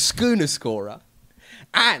 the Schooner Scorer,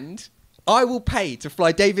 and I will pay to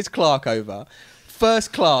fly David Clark over,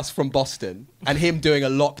 first class from Boston, and him doing a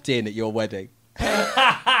locked in at your wedding. All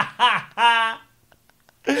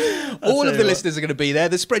of the listeners are going to be there.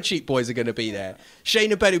 The spreadsheet boys are going to be there.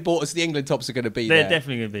 Shane and Ben, who bought us the England tops, are going to be there. They're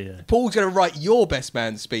definitely going to be there. Paul's going to write your best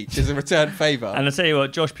man speech as a return favour. And I'll tell you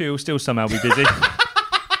what, Josh Pugh will still somehow be busy.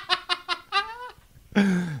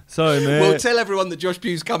 Sorry, mate. We'll tell everyone that Josh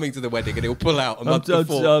Pugh's coming to the wedding and he'll pull out a month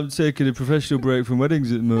before. I'm taking a professional break from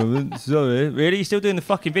weddings at the moment. Sorry. Really? You're still doing the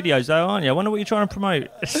fucking videos though, aren't you? I wonder what you're trying to promote.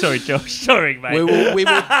 Sorry, Josh. Sorry, mate.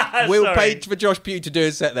 We'll pay for Josh Pugh to do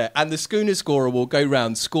a set there. And the Schooner Scorer will go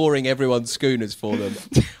round scoring everyone's schooners for them.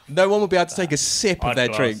 No one will be able to take a sip of their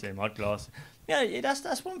drink. I'd glass him. Yeah,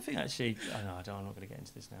 that's one thing actually. I'm not going to get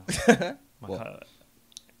into this now.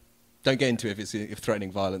 Don't get into it if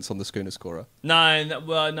threatening violence on the Schooner Scorer. No,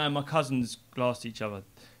 my cousins glassed each other.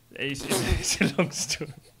 It's a long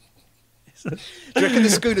story. Do you reckon the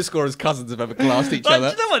Schooner Scorer's cousins have ever glassed each other?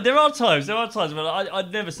 Do you know what? There are times, but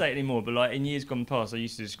I'd never say it anymore, but like in years gone past, I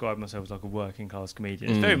used to describe myself as like a working class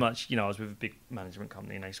comedian. It's very much, I was with a big management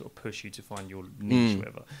company and they sort of push you to find your niche or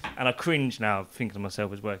whatever. And I cringe now thinking of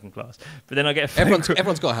myself as working class. But then I get a phone call.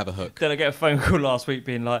 Everyone's got to have a hook. Then I get a phone call last week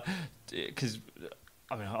being like, because...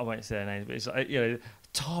 I mean, I won't say her name, but it's like,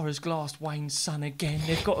 Tara's glassed Wayne's son again.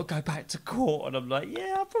 They've got to go back to court. And I'm like,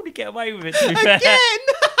 yeah, I'll probably get away with it, to be fair.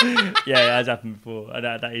 Yeah, it has happened before.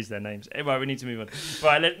 That is their names. Right, we need to move on.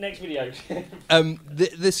 Right, next video.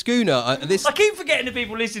 The Schooner... I keep forgetting the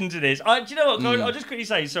people listening to this. Do you know what? I'll just quickly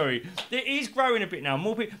say, sorry. It is growing a bit now.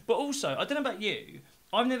 More people, but also, I don't know about you,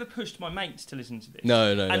 I've never pushed my mates to listen to this.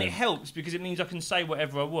 No. And it helps because it means I can say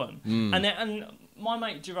whatever I want. And my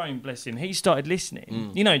mate Jerome, bless him, he started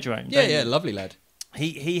listening. You know Jerome? Yeah, lovely lad.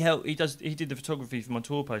 He helped. He did the photography for my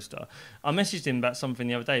tour poster. I messaged him about something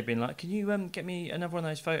the other day, being like, "Can you get me another one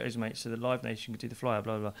of those photos, mate, so the Live Nation can do the flyer?"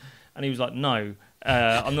 Blah blah. And he was like, "No,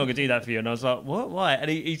 I'm not going to do that for you." And I was like, "What? Why?" And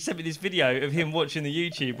he sent me this video of him watching the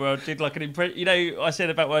YouTube where I did like an impression. I said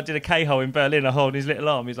about where I did a K-hole in Berlin, a hole in his little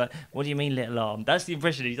arm. He's like, "What do you mean little arm?" That's the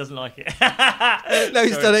impression. He doesn't like it. No,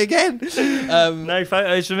 he's done it again. No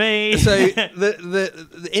photos for me. So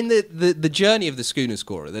in the journey of the Schooner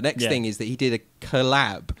Scorer, the next thing is that he did a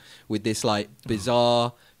collab with this like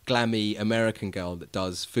bizarre, glammy American girl that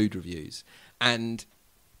does food reviews, and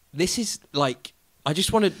this is like, I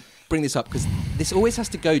just want to bring this up because this always has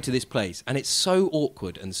to go to this place, and it's so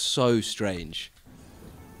awkward and so strange.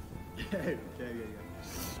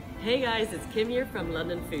 Hey guys, it's Kim here from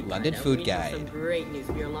London Food Guide. London Food Guide. Some great news.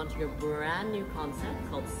 We are launching a brand new concept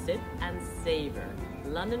called Sip and Savor.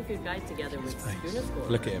 London Food Guide together with Schooner Scorer.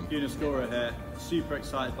 Look at him. Schooner Scorer here. Super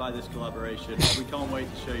excited by this collaboration. We can't wait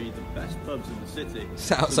to show you the best pubs in the city.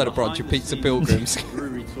 Sat outside a branch of Pizza Pilgrims.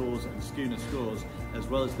 Brewery tours and Schooner Scores, as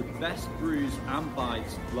well as the best brews and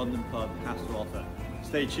bites London pub has to offer.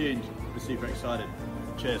 Stay tuned. We're super excited.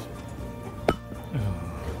 Cheers.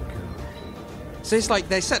 So it's like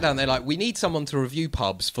they sat down, they're like, we need someone to review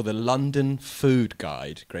pubs for the London Food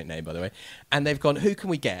Guide. Great name, by the way. And they've gone, who can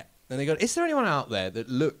we get? And they go, is there anyone out there that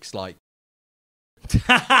looks like... Is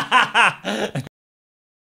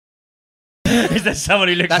there someone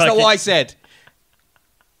who looks That's like not what I said.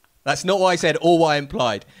 That's not what I said or what I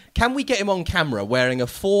implied. Can we get him on camera wearing a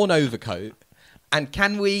fawn overcoat? And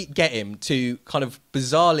can we get him to kind of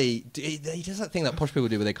bizarrely... He does that thing that posh people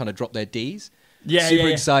do where they kind of drop their Ds. Yeah, super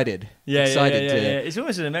excited. Yeah. Excited It's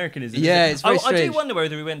almost an Americanism. Yeah, it's very strange. I do wonder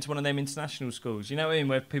whether we went to one of them international schools. You know what I mean?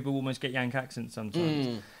 Where people almost get Yank accents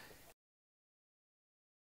sometimes.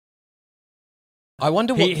 I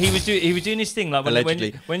wonder what he was doing this thing like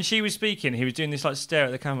allegedly when she was speaking, he was doing this like stare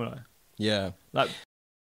at the camera. Yeah. Like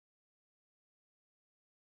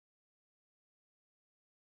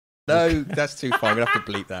No, that's too far. I'm going to have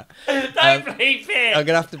to bleep that. Don't bleep it. I'm going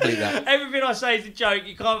to have to bleep that. Everything I say is a joke.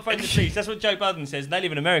 You can't phone the police. That's what Joe Budden says. And they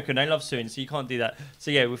live in America and they love suing, so you can't do that.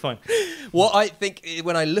 So yeah, we're fine. What I think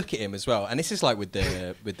when I look at him as well, and this is like with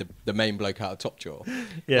the main bloke out of Top Jaw,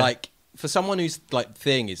 Yeah. like for someone whose like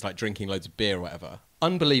thing is like drinking loads of beer or whatever,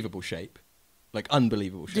 unbelievable shape, like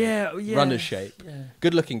unbelievable shape, Yeah. runner's shape, Yeah.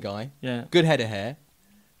 good looking guy, Yeah. good head of hair.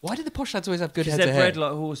 Why do the posh lads always have good Because heads they're of hair? bred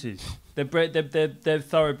like horses. They're bred. They're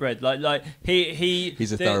thoroughbred. Like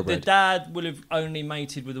He's a the thoroughbred. dad would have only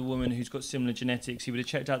mated with a woman who's got similar genetics. He would have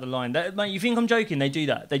checked out the line. Mate, you think I'm joking? They do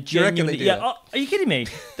that. They you reckon genuinely. they do Yeah. that? Oh, are you kidding me?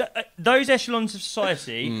 Those echelons of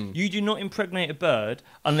society, you do not impregnate a bird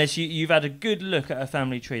unless you've had a good look at a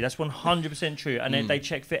family tree. That's 100% true. And they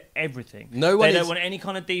check for everything. No one They don't is- want any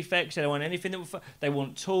kind of defects. They don't want anything that will. They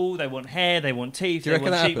want tall. They want hair. They want teeth. Do you They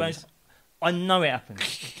reckon want that cheekbones. happens? I know it happens.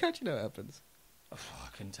 How do you know it happens? I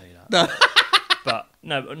couldn't tell you that. But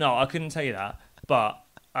no, I couldn't tell you that. But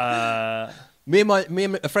Me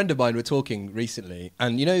and a friend of mine were talking recently,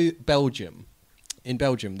 and you know Belgium. In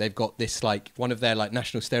Belgium, they've got this like one of their like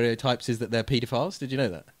national stereotypes is that they're paedophiles. Did you know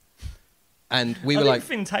that? And we were I think like,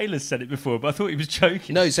 Finn Taylor's said it before, but I thought he was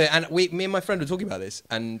joking. no. So and me and my friend were talking about this,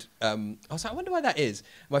 and I was like, I wonder why that is.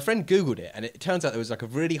 My friend Googled it, and it turns out there was like a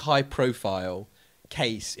really high profile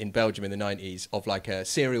case in Belgium in the 90s of like a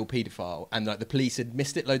serial paedophile, and like the police had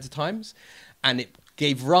missed it loads of times, and it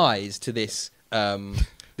gave rise to this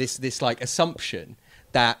this like assumption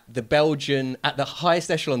that the Belgian, at the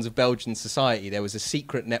highest echelons of Belgian society, there was a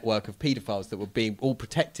secret network of paedophiles that were being all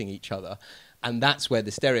protecting each other. And that's where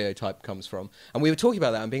the stereotype comes from. And we were talking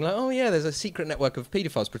about that and being like, oh yeah, there's a secret network of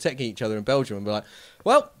paedophiles protecting each other in Belgium. And we're like,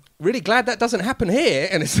 well, really glad that doesn't happen here.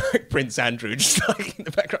 And it's like Prince Andrew just like in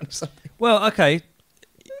the background of something. Well, okay.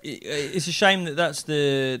 It's a shame that that's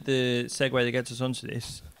the segue that gets us onto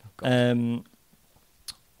this.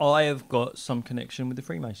 I have got some connection with the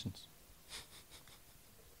Freemasons.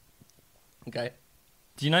 Okay.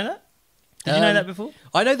 Do you know that? Did you know that before?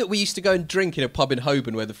 I know that we used to go and drink in a pub in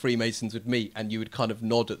Holborn where the Freemasons would meet, and you would kind of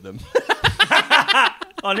nod at them.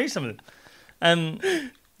 I knew some of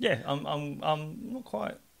them. Yeah, I'm not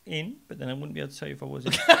quite in, but then I wouldn't be able to tell you if I was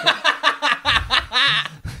in.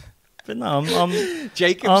 But no, I'm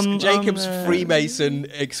Jacob's Freemason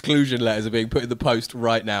exclusion letters are being put in the post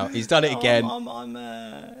right now. He's done it again.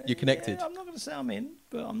 You're connected. Yeah, I'm not going to say I'm in,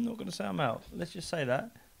 but I'm not going to say I'm out. Let's just say that.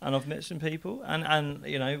 And I've met some people, and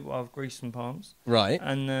you know, I've greased some palms. Right.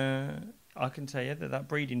 And I can tell you that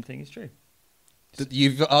breeding thing is true.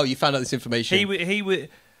 You found out this information He would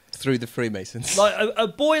through the Freemasons. like a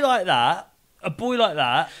boy like that.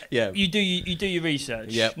 Yeah. You do your research.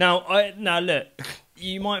 Yep. Now look.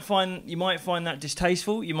 You might find that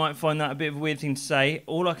distasteful. You might find that a bit of a weird thing to say.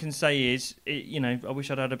 All I can say is, you know, I wish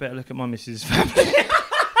I'd had a better look at my missus' family.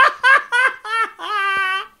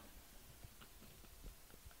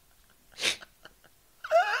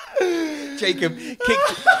 Jacob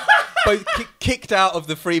kicked out of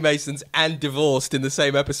the Freemasons and divorced in the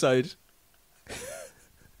same episode.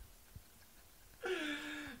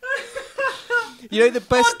 You know the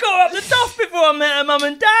best. I got up the duff before I met her mum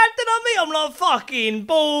and dad. Did I meet? I'm like fucking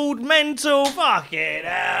bald, mental, fucking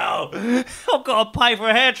hell. I've got to pay for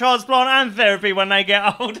a hair transplant and therapy when they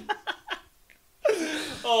get old.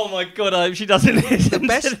 Oh my god! I hope she doesn't listen. The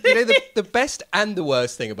best, you know, the best and the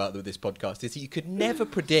worst thing about this podcast is that you could never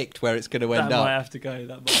predict where it's going to end That up. might have to go.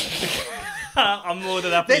 That might have to go. I'm more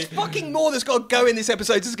than happy. There's fucking more that's got to go in this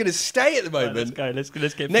episode that's going to stay at the Right, moment. let's go.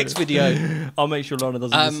 Let's get Next through it. video. I'll make sure Lana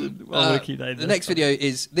doesn't listen. I'm going to keep that in The there. next video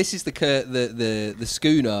is the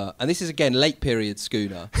schooner, and this is again late period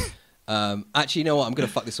schooner. Actually, you know what? I'm going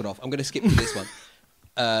to fuck this one off. I'm going to skip to this one.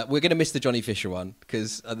 We're going to miss the Johnny Fisher one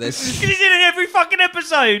because there's. He's in it every fucking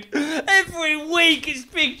episode. Every week it's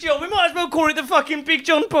Big John. We might as well call it the fucking Big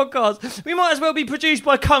John podcast. We might as well be produced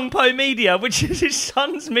by Kung Po Media, which is his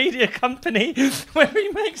son's media company, where he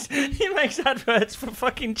makes adverts for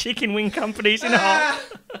fucking chicken wing companies in Hull.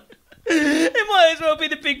 It might as well be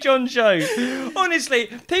the Big John show. Honestly,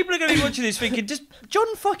 people are going to be watching this thinking, does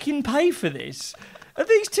John fucking pay for this? Are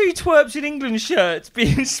these two twerps in England shirts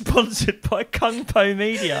being sponsored by Kung Po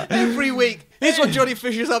Media? Every week. Here's what Johnny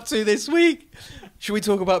Fisher's up to this week. Should we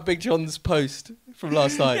talk about Big John's post from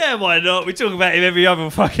last night? Yeah, why not? We talk about him every other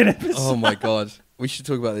fucking episode. Oh my god. We should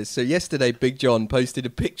talk about this. So yesterday, Big John posted a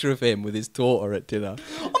picture of him with his daughter at dinner.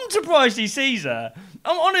 I'm surprised he sees her.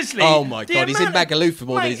 I'm honestly. Oh my god, he's in Magaluf for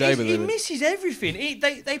more than Mate, he's home at the He moment. misses everything.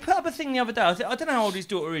 They put up a thing the other day. I don't know how old his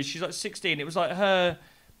daughter is. She's like 16. It was like her.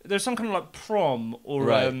 There's some kind of like prom or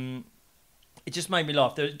Right. It just made me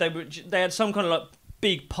laugh. They had some kind of like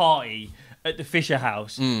big party. at the Fisher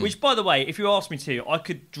House, which, by the way, if you asked me to, I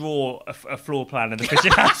could draw a floor plan of the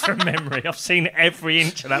Fisher House from memory. I've seen every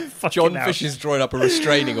inch of that fucking John house. Fisher's drawing up a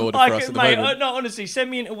restraining order for us at the moment. No, honestly, send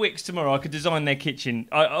me into Wix tomorrow. I could design their kitchen.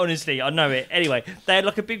 Honestly, I know it. Anyway, they had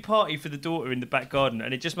like a big party for the daughter in the back garden,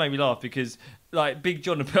 and it just made me laugh because like Big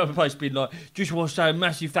John had put up a post being like, just want to say a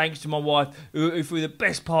massive thanks to my wife who threw the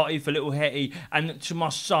best party for little Hetty, and to my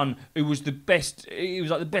son who was the best. He was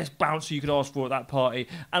like the best bouncer you could ask for at that party.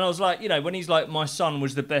 And I was like, you know, when he's like, my son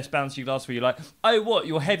was the best bouncer you could ask for, you're like, oh, what,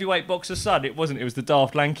 your heavyweight boxer son? It wasn't. It was the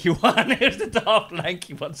daft lanky one. It was the daft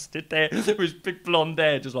lanky one stood there with his big blonde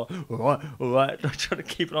hair, just like, all right, trying to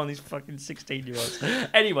keep it on these fucking 16-year-olds.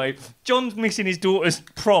 Anyway, John's missing his daughter's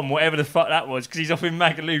prom, whatever the fuck that was, because he's off in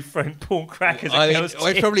Magaluf throwing porn crackers at girls'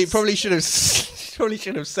 I tits. probably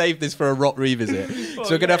should have saved this for a rot revisit. Well,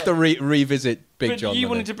 So we're gonna have to revisit Big But John. you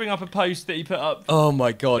wanted to bring up a post that he put up. Oh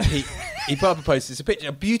my god, he put up a post. It's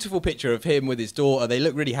a beautiful picture of him with his daughter. They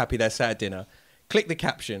look really happy. They're sat at dinner. Click the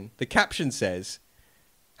caption. The caption says,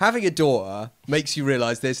 "Having a daughter makes you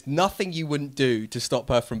realise there's nothing you wouldn't do to stop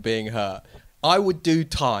her from being hurt. I would do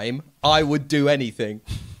time. I would do anything."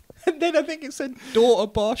 And then I think it said daughter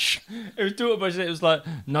bosh. It was daughter bosh. It was like,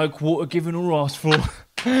 no quarter given or asked for.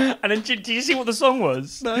 And then, did you see what the song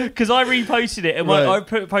was? No. Because I reposted it, and Right. I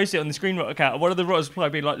posted it on the Screen Rock account, and one of the rotters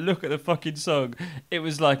replied being like, look at the fucking song. It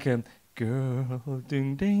was like, girl,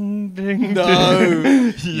 ding, ding, ding, No,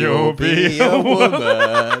 ding. You'll be a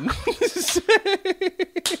woman.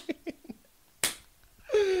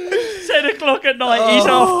 10 o'clock at night, he's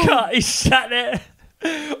half cut, he's sat there.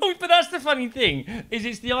 Oh, but that's the funny thing, is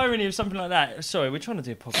it's the irony of something like that. Sorry, we're trying to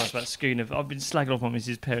do a podcast about Schooner. I've been slagging off on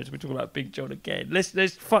Mrs. Parents. We're talking about Big John again. Let's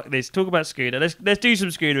fuck this. Talk about Schooner. Let's do some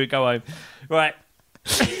Schooner and go home. Right.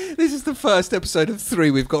 This is the first episode of 3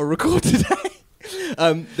 we've got to record today.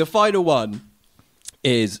 The final one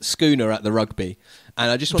is Schooner at the rugby. And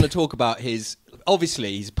I just want to talk about his...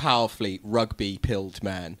 Obviously, he's a powerfully rugby-pilled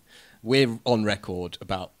man. We're on record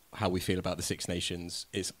about how we feel about the Six Nations.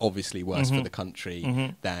 It's obviously worse for the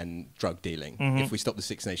country than drug dealing. If we stop the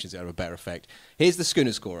Six Nations, it'll have a better effect. Here's the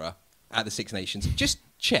Schooner Scorer at the Six Nations. Just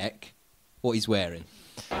check what he's wearing.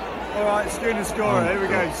 All right, Schooner Scorer, here we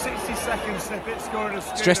go. 60-second snippet, scoring a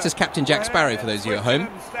Schooner. It's dressed as Captain Jack Sparrow for those of you at home.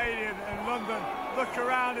 Stadium in London. Look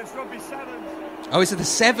around, it's rugby sevens. Oh, it's the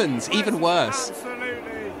Sevens, even worse.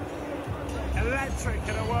 Absolutely electric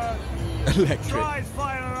in a word. Electric. Tries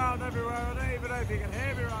flying around everywhere. I don't even know if you can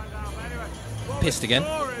hear me right now. But anyway, what Pissed again.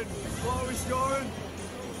 What are we scoring?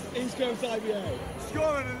 East Coast IBA.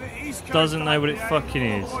 Scoring in the East Coast. Doesn't know what it IBA, fucking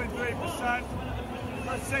is. 4.3%.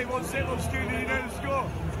 Let's say one sip, one Schooner, you know the score.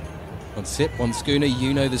 One sip, one Schooner,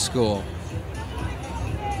 you know the score.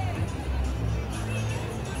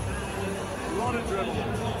 A lot of dribble.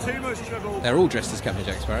 Too much dribble. They're all dressed as Captain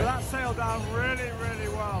Jack But Sparrow. that sailed down really, really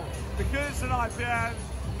well. Because it's an IPA,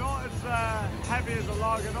 not as heavy as a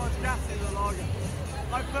lager, not as gassy as a lager.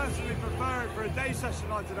 I personally prefer it for a day session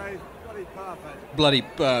like today. Bloody perfect. Bloody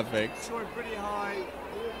perfect. Scoring pretty high.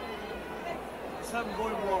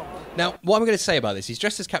 7.1. Now, what I'm going to say about this, he's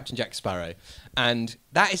dressed as Captain Jack Sparrow, and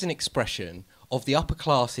that is an expression of the upper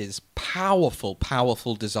class's powerful,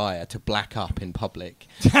 powerful desire to black up in public.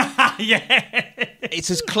 Yeah. It's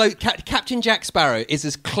as close. Captain Jack Sparrow is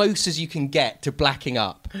as close as you can get to blacking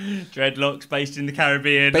up. Dreadlocks based in the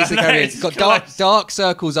Caribbean. Basically, It's he's got close. dark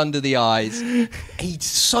circles under the eyes. He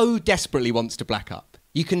so desperately wants to black up.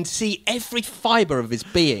 You can see every fibre of his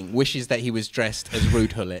being wishes that he was dressed as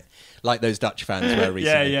Ruud Gullit, like those Dutch fans were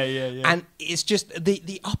recently. Yeah. And it's just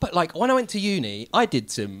the upper. Like when I went to uni, I did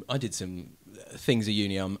some things at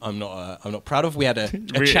uni. I'm not proud of. We had a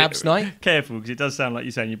chavs night. Careful, because it does sound like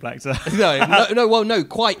you're saying you blacked out. No,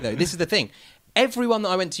 quite though. This is the thing. Everyone that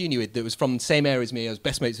I went to uni with that was from the same area as me, I was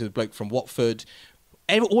best mates with a bloke from Watford.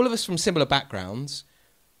 All of us from similar backgrounds.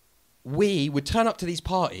 We would turn up to these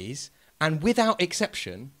parties, and without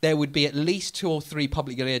exception, there would be at least 2 or 3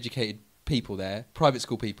 publicly educated people there, private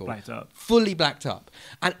school people, Blacked up. fully blacked up,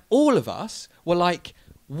 and all of us were like,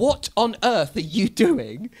 "What on earth are you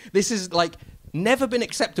doing? This is like." Never been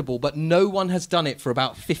acceptable, but no one has done it for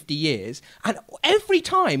about 50 years. And every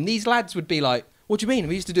time these lads would be like, "What do you mean?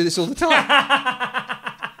 We used to do this all the time."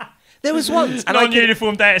 There was once, and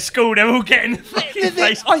Non-uniform day at school, they're all getting the fucking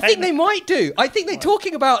face I think paint. they might do. I think they're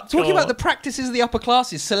talking about God. the practices of the upper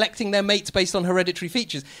classes, selecting their mates based on hereditary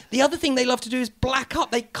features. The other thing they love to do is black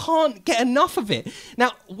up. They can't get enough of it.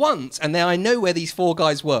 Now, once, and now I know where these 4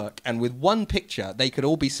 guys work, and with one picture, they could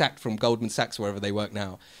all be sacked from Goldman Sachs, wherever they work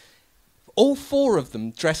now. All 4 of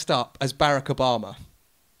them dressed up as Barack Obama.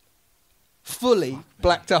 Fully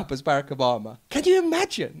blacked up as Barack Obama. Can you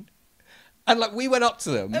imagine? And like we went up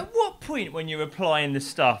to them. At what point when you're applying the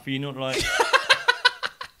stuff, are you not like,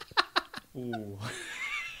 ooh,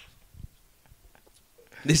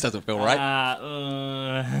 This doesn't feel right.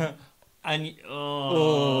 and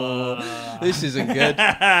This isn't good.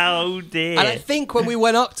 oh dear. And I think when we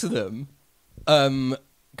went up to them,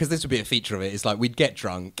 because this would be a feature of it, is like we'd get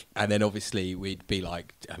drunk and then obviously we'd be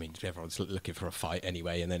like, I mean, everyone's looking for a fight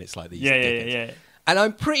anyway, and then it's like these. Yeah. And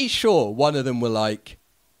I'm pretty sure one of them was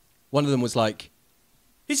like,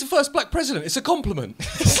 he's the first black president. It's a compliment.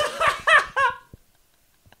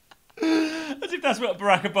 As if that's what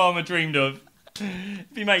Barack Obama dreamed of.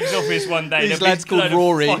 If he makes office one day, These there'll lads be a called load of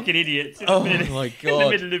Rory. fucking idiots in Oh the middle, my in the God.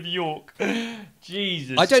 middle of York.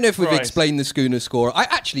 Jesus. I don't know if we've Christ. explained the Schooner Scorer.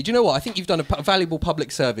 Do you know what? I think you've done a valuable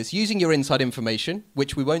public service using your inside information,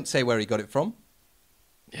 which we won't say where he got it from.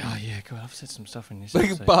 Oh yeah, God, I've said some stuff in this.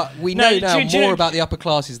 But we know now more about the upper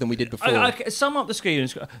classes than we did before. I sum up the Schooner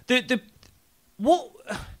Scorer. What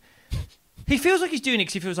he feels like he's doing it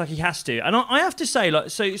because he feels like he has to, and I have to say, like,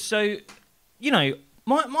 so you know.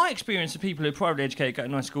 My experience of people who are privately educated, go to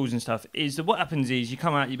nice schools and stuff, is that what happens is you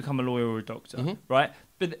come out, you become a lawyer or a doctor, right?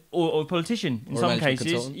 But or a politician in Or a some management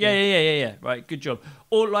cases. consultant, Yeah. Right, good job.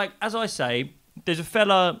 Or like, as I say, there's a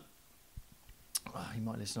fella. Oh, he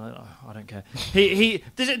might listen. I don't care.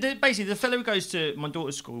 Basically the fella who goes to my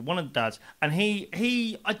daughter's school, one of the dads, and he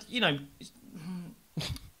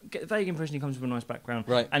get the vague impression he comes from a nice background,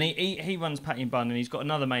 Right? And he runs Patty and Bun, and he's got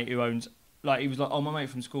another mate who owns. Like, he was like, oh, my mate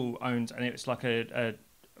from school owns, and it's like a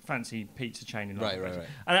fancy pizza chain in London. Right.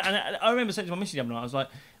 And I remember saying to my missus the other night, I was like,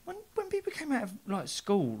 when people came out of like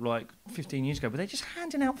school like 15 years ago, were they just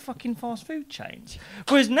handing out fucking fast food chains?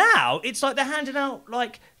 Whereas now, it's like they're handing out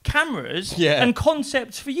like cameras and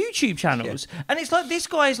concepts for YouTube channels. Yeah. And it's like, this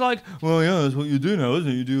guy's like, well, yeah, that's what you do now, isn't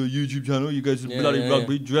it? You do a YouTube channel, you go to bloody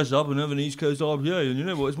rugby, dress up and have an East Coast IPA, and you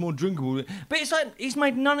know what, it's more drinkable. But it's like, he's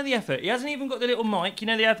made none of the effort. He hasn't even got the little mic. You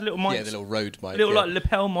know, they have the little mics. Yeah, the little road mic. Little like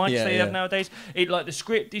lapel mics they have nowadays. It like the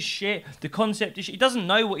script is shit, the concept is shit. He doesn't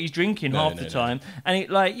know what he's drinking half the time. And it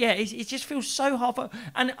like, it just feels so half.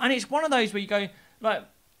 And it's one of those where you go, like,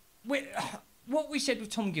 what we said with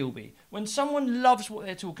Tom Gilby, when someone loves what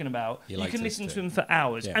they're talking about, you can listen to them for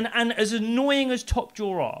hours. Yeah. And as annoying as Top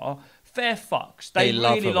Jaw are, fair fucks. They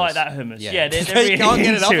really like that hummus. Yeah, they're really can't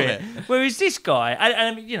get enough into of it. Whereas this guy, and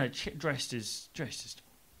I mean, you know, dressed as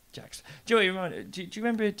Jax. Do you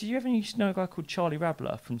remember? Do you ever used to know a guy called Charlie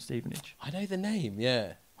Rabbler from Stevenage? I know the name.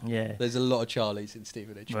 Yeah. Yeah. There's a lot of Charlies in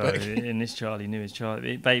Stevenage. Well, in this Charlie knew his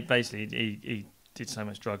Charlie. Basically, he did so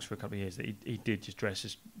much drugs for a couple of years that he did just dress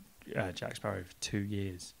as Jack Sparrow for 2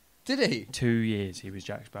 years. Did he? 2 years he was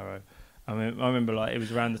Jack Sparrow. I remember like it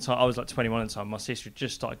was around the time I was like 21 at the time. My sister had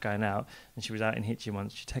just started going out, and she was out in Hitchin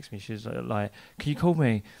once. She texted me. She was like, "Can you call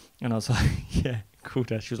me?" And I was like, "Yeah." Called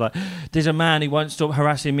her. She was like, "There's a man who won't stop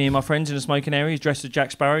harassing me and my friends in a smoking area. He's dressed as Jack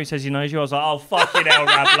Sparrow. He says he knows you." I was like, "Oh fucking hell,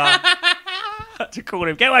 Rabbler." To call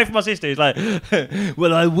him, get away from my sister. He's like,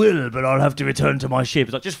 "Well, I will, but I'll have to return to my ship."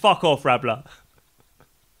 It's like, just fuck off, Rabbler.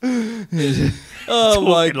 Oh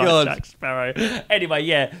my God. Like Jack Sparrow. Anyway,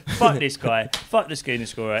 yeah, fuck this guy. Fuck the Schooner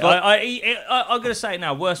Scorer. I'm going to say it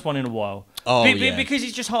now, worst one in a while. Oh, because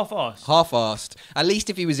he's just half-assed. Half-assed. At least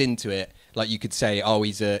if he was into it, like you could say, oh,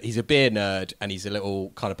 he's a beer nerd and he's a little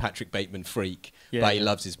kind of Patrick Bateman freak, but he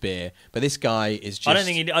loves his beer. But this guy is just... I don't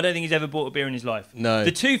think he's ever bought a beer in his life. No.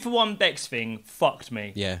 The 2-for-1 Bex thing fucked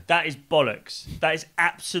me. Yeah. That is bollocks. That is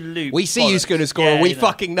absolute We see bollocks. you, Schooner Scorer. We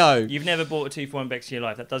fucking know. You've never bought a 2-for-1 Bex in your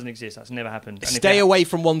life. That doesn't exist. That's never happened. And Stay away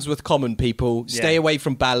from Wandsworth Common, people. Stay away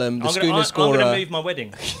from Balham. The Schooner Scorer... I'm going to move my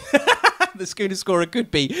wedding. The Schooner Scorer could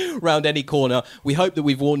be round any corner. We hope that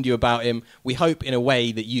we've warned you about him. We hope in a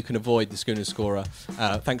way that you can avoid the Schooner Scorer.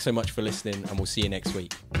 Thanks so much for listening, and we'll see you next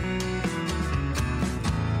week.